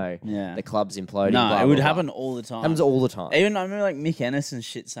infighting, Yeah. the club's imploding. No, blah, it would blah, happen blah. all the time. Happens all the time. Even I remember Mick Ennis and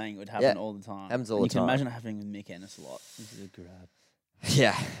shit saying it would happen Yeah. all the time. Happens all And the you can time. imagine it happening with Mick Ennis a lot. This is a grab.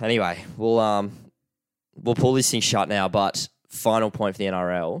 Yeah. Anyway, we'll pull this thing shut now. But final point for the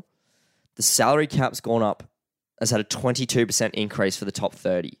NRL: the salary cap's gone up, has had a 22% increase for the top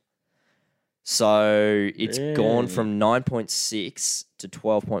 30. So it's gone from 9.6 to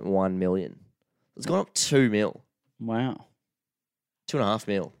 12.1 million. It's gone up 2 mil, Wow. 2.5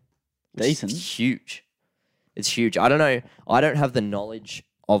 mil. Which is Decent. huge. It's huge. I don't know. I don't have the knowledge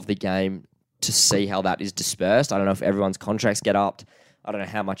of the game to see how that is dispersed. I don't know if everyone's contracts get upped. I don't know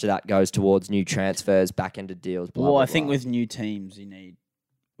how much of that goes towards new transfers, back-ended deals, blah, Well, blah, I think blah. with new teams,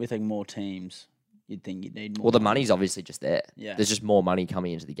 with more teams, you'd think you'd need more. Well, the money's obviously just there. Yeah. There's just more money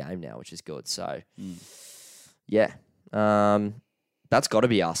coming into the game now, which is good. So, yeah. That's got to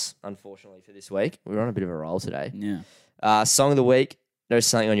be us, unfortunately, for this week. We're on a bit of a roll today. Yeah. Song of the week, There's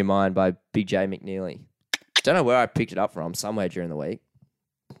Something on Your Mind by Big J McNeely. Don't know where I picked it up from, somewhere during the week.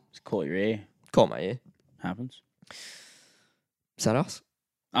 Just caught your ear. Caught my ear. Happens. Is that us?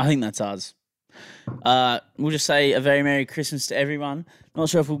 I think that's us. We'll just say a very Merry Christmas to everyone. Not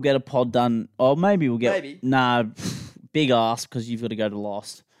sure if we'll get a pod done. Or maybe we'll get... Maybe. Nah, big ask because you've got to go to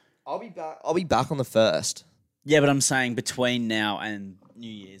Lost. I'll be back on the 1st. Yeah, but I'm saying between now and New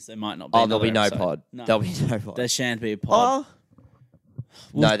Year's, there might not be There'll be no episode. pod. No. There'll be no pod. There shan't be a pod.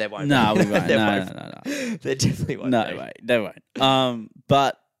 No, there won't. No, we won't. There No, won't. no. There definitely won't. No, be. wait. They won't.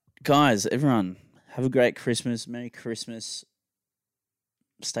 But, guys, everyone, have a great Christmas. Merry Christmas.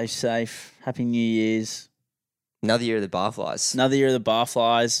 Stay safe. Happy New Year's. Another year of the barflies. Another year of the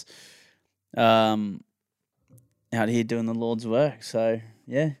barflies. Out here doing the Lord's work. So,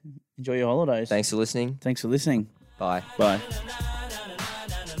 yeah, enjoy your holidays. Thanks for listening. Thanks for listening. Bye. Bye.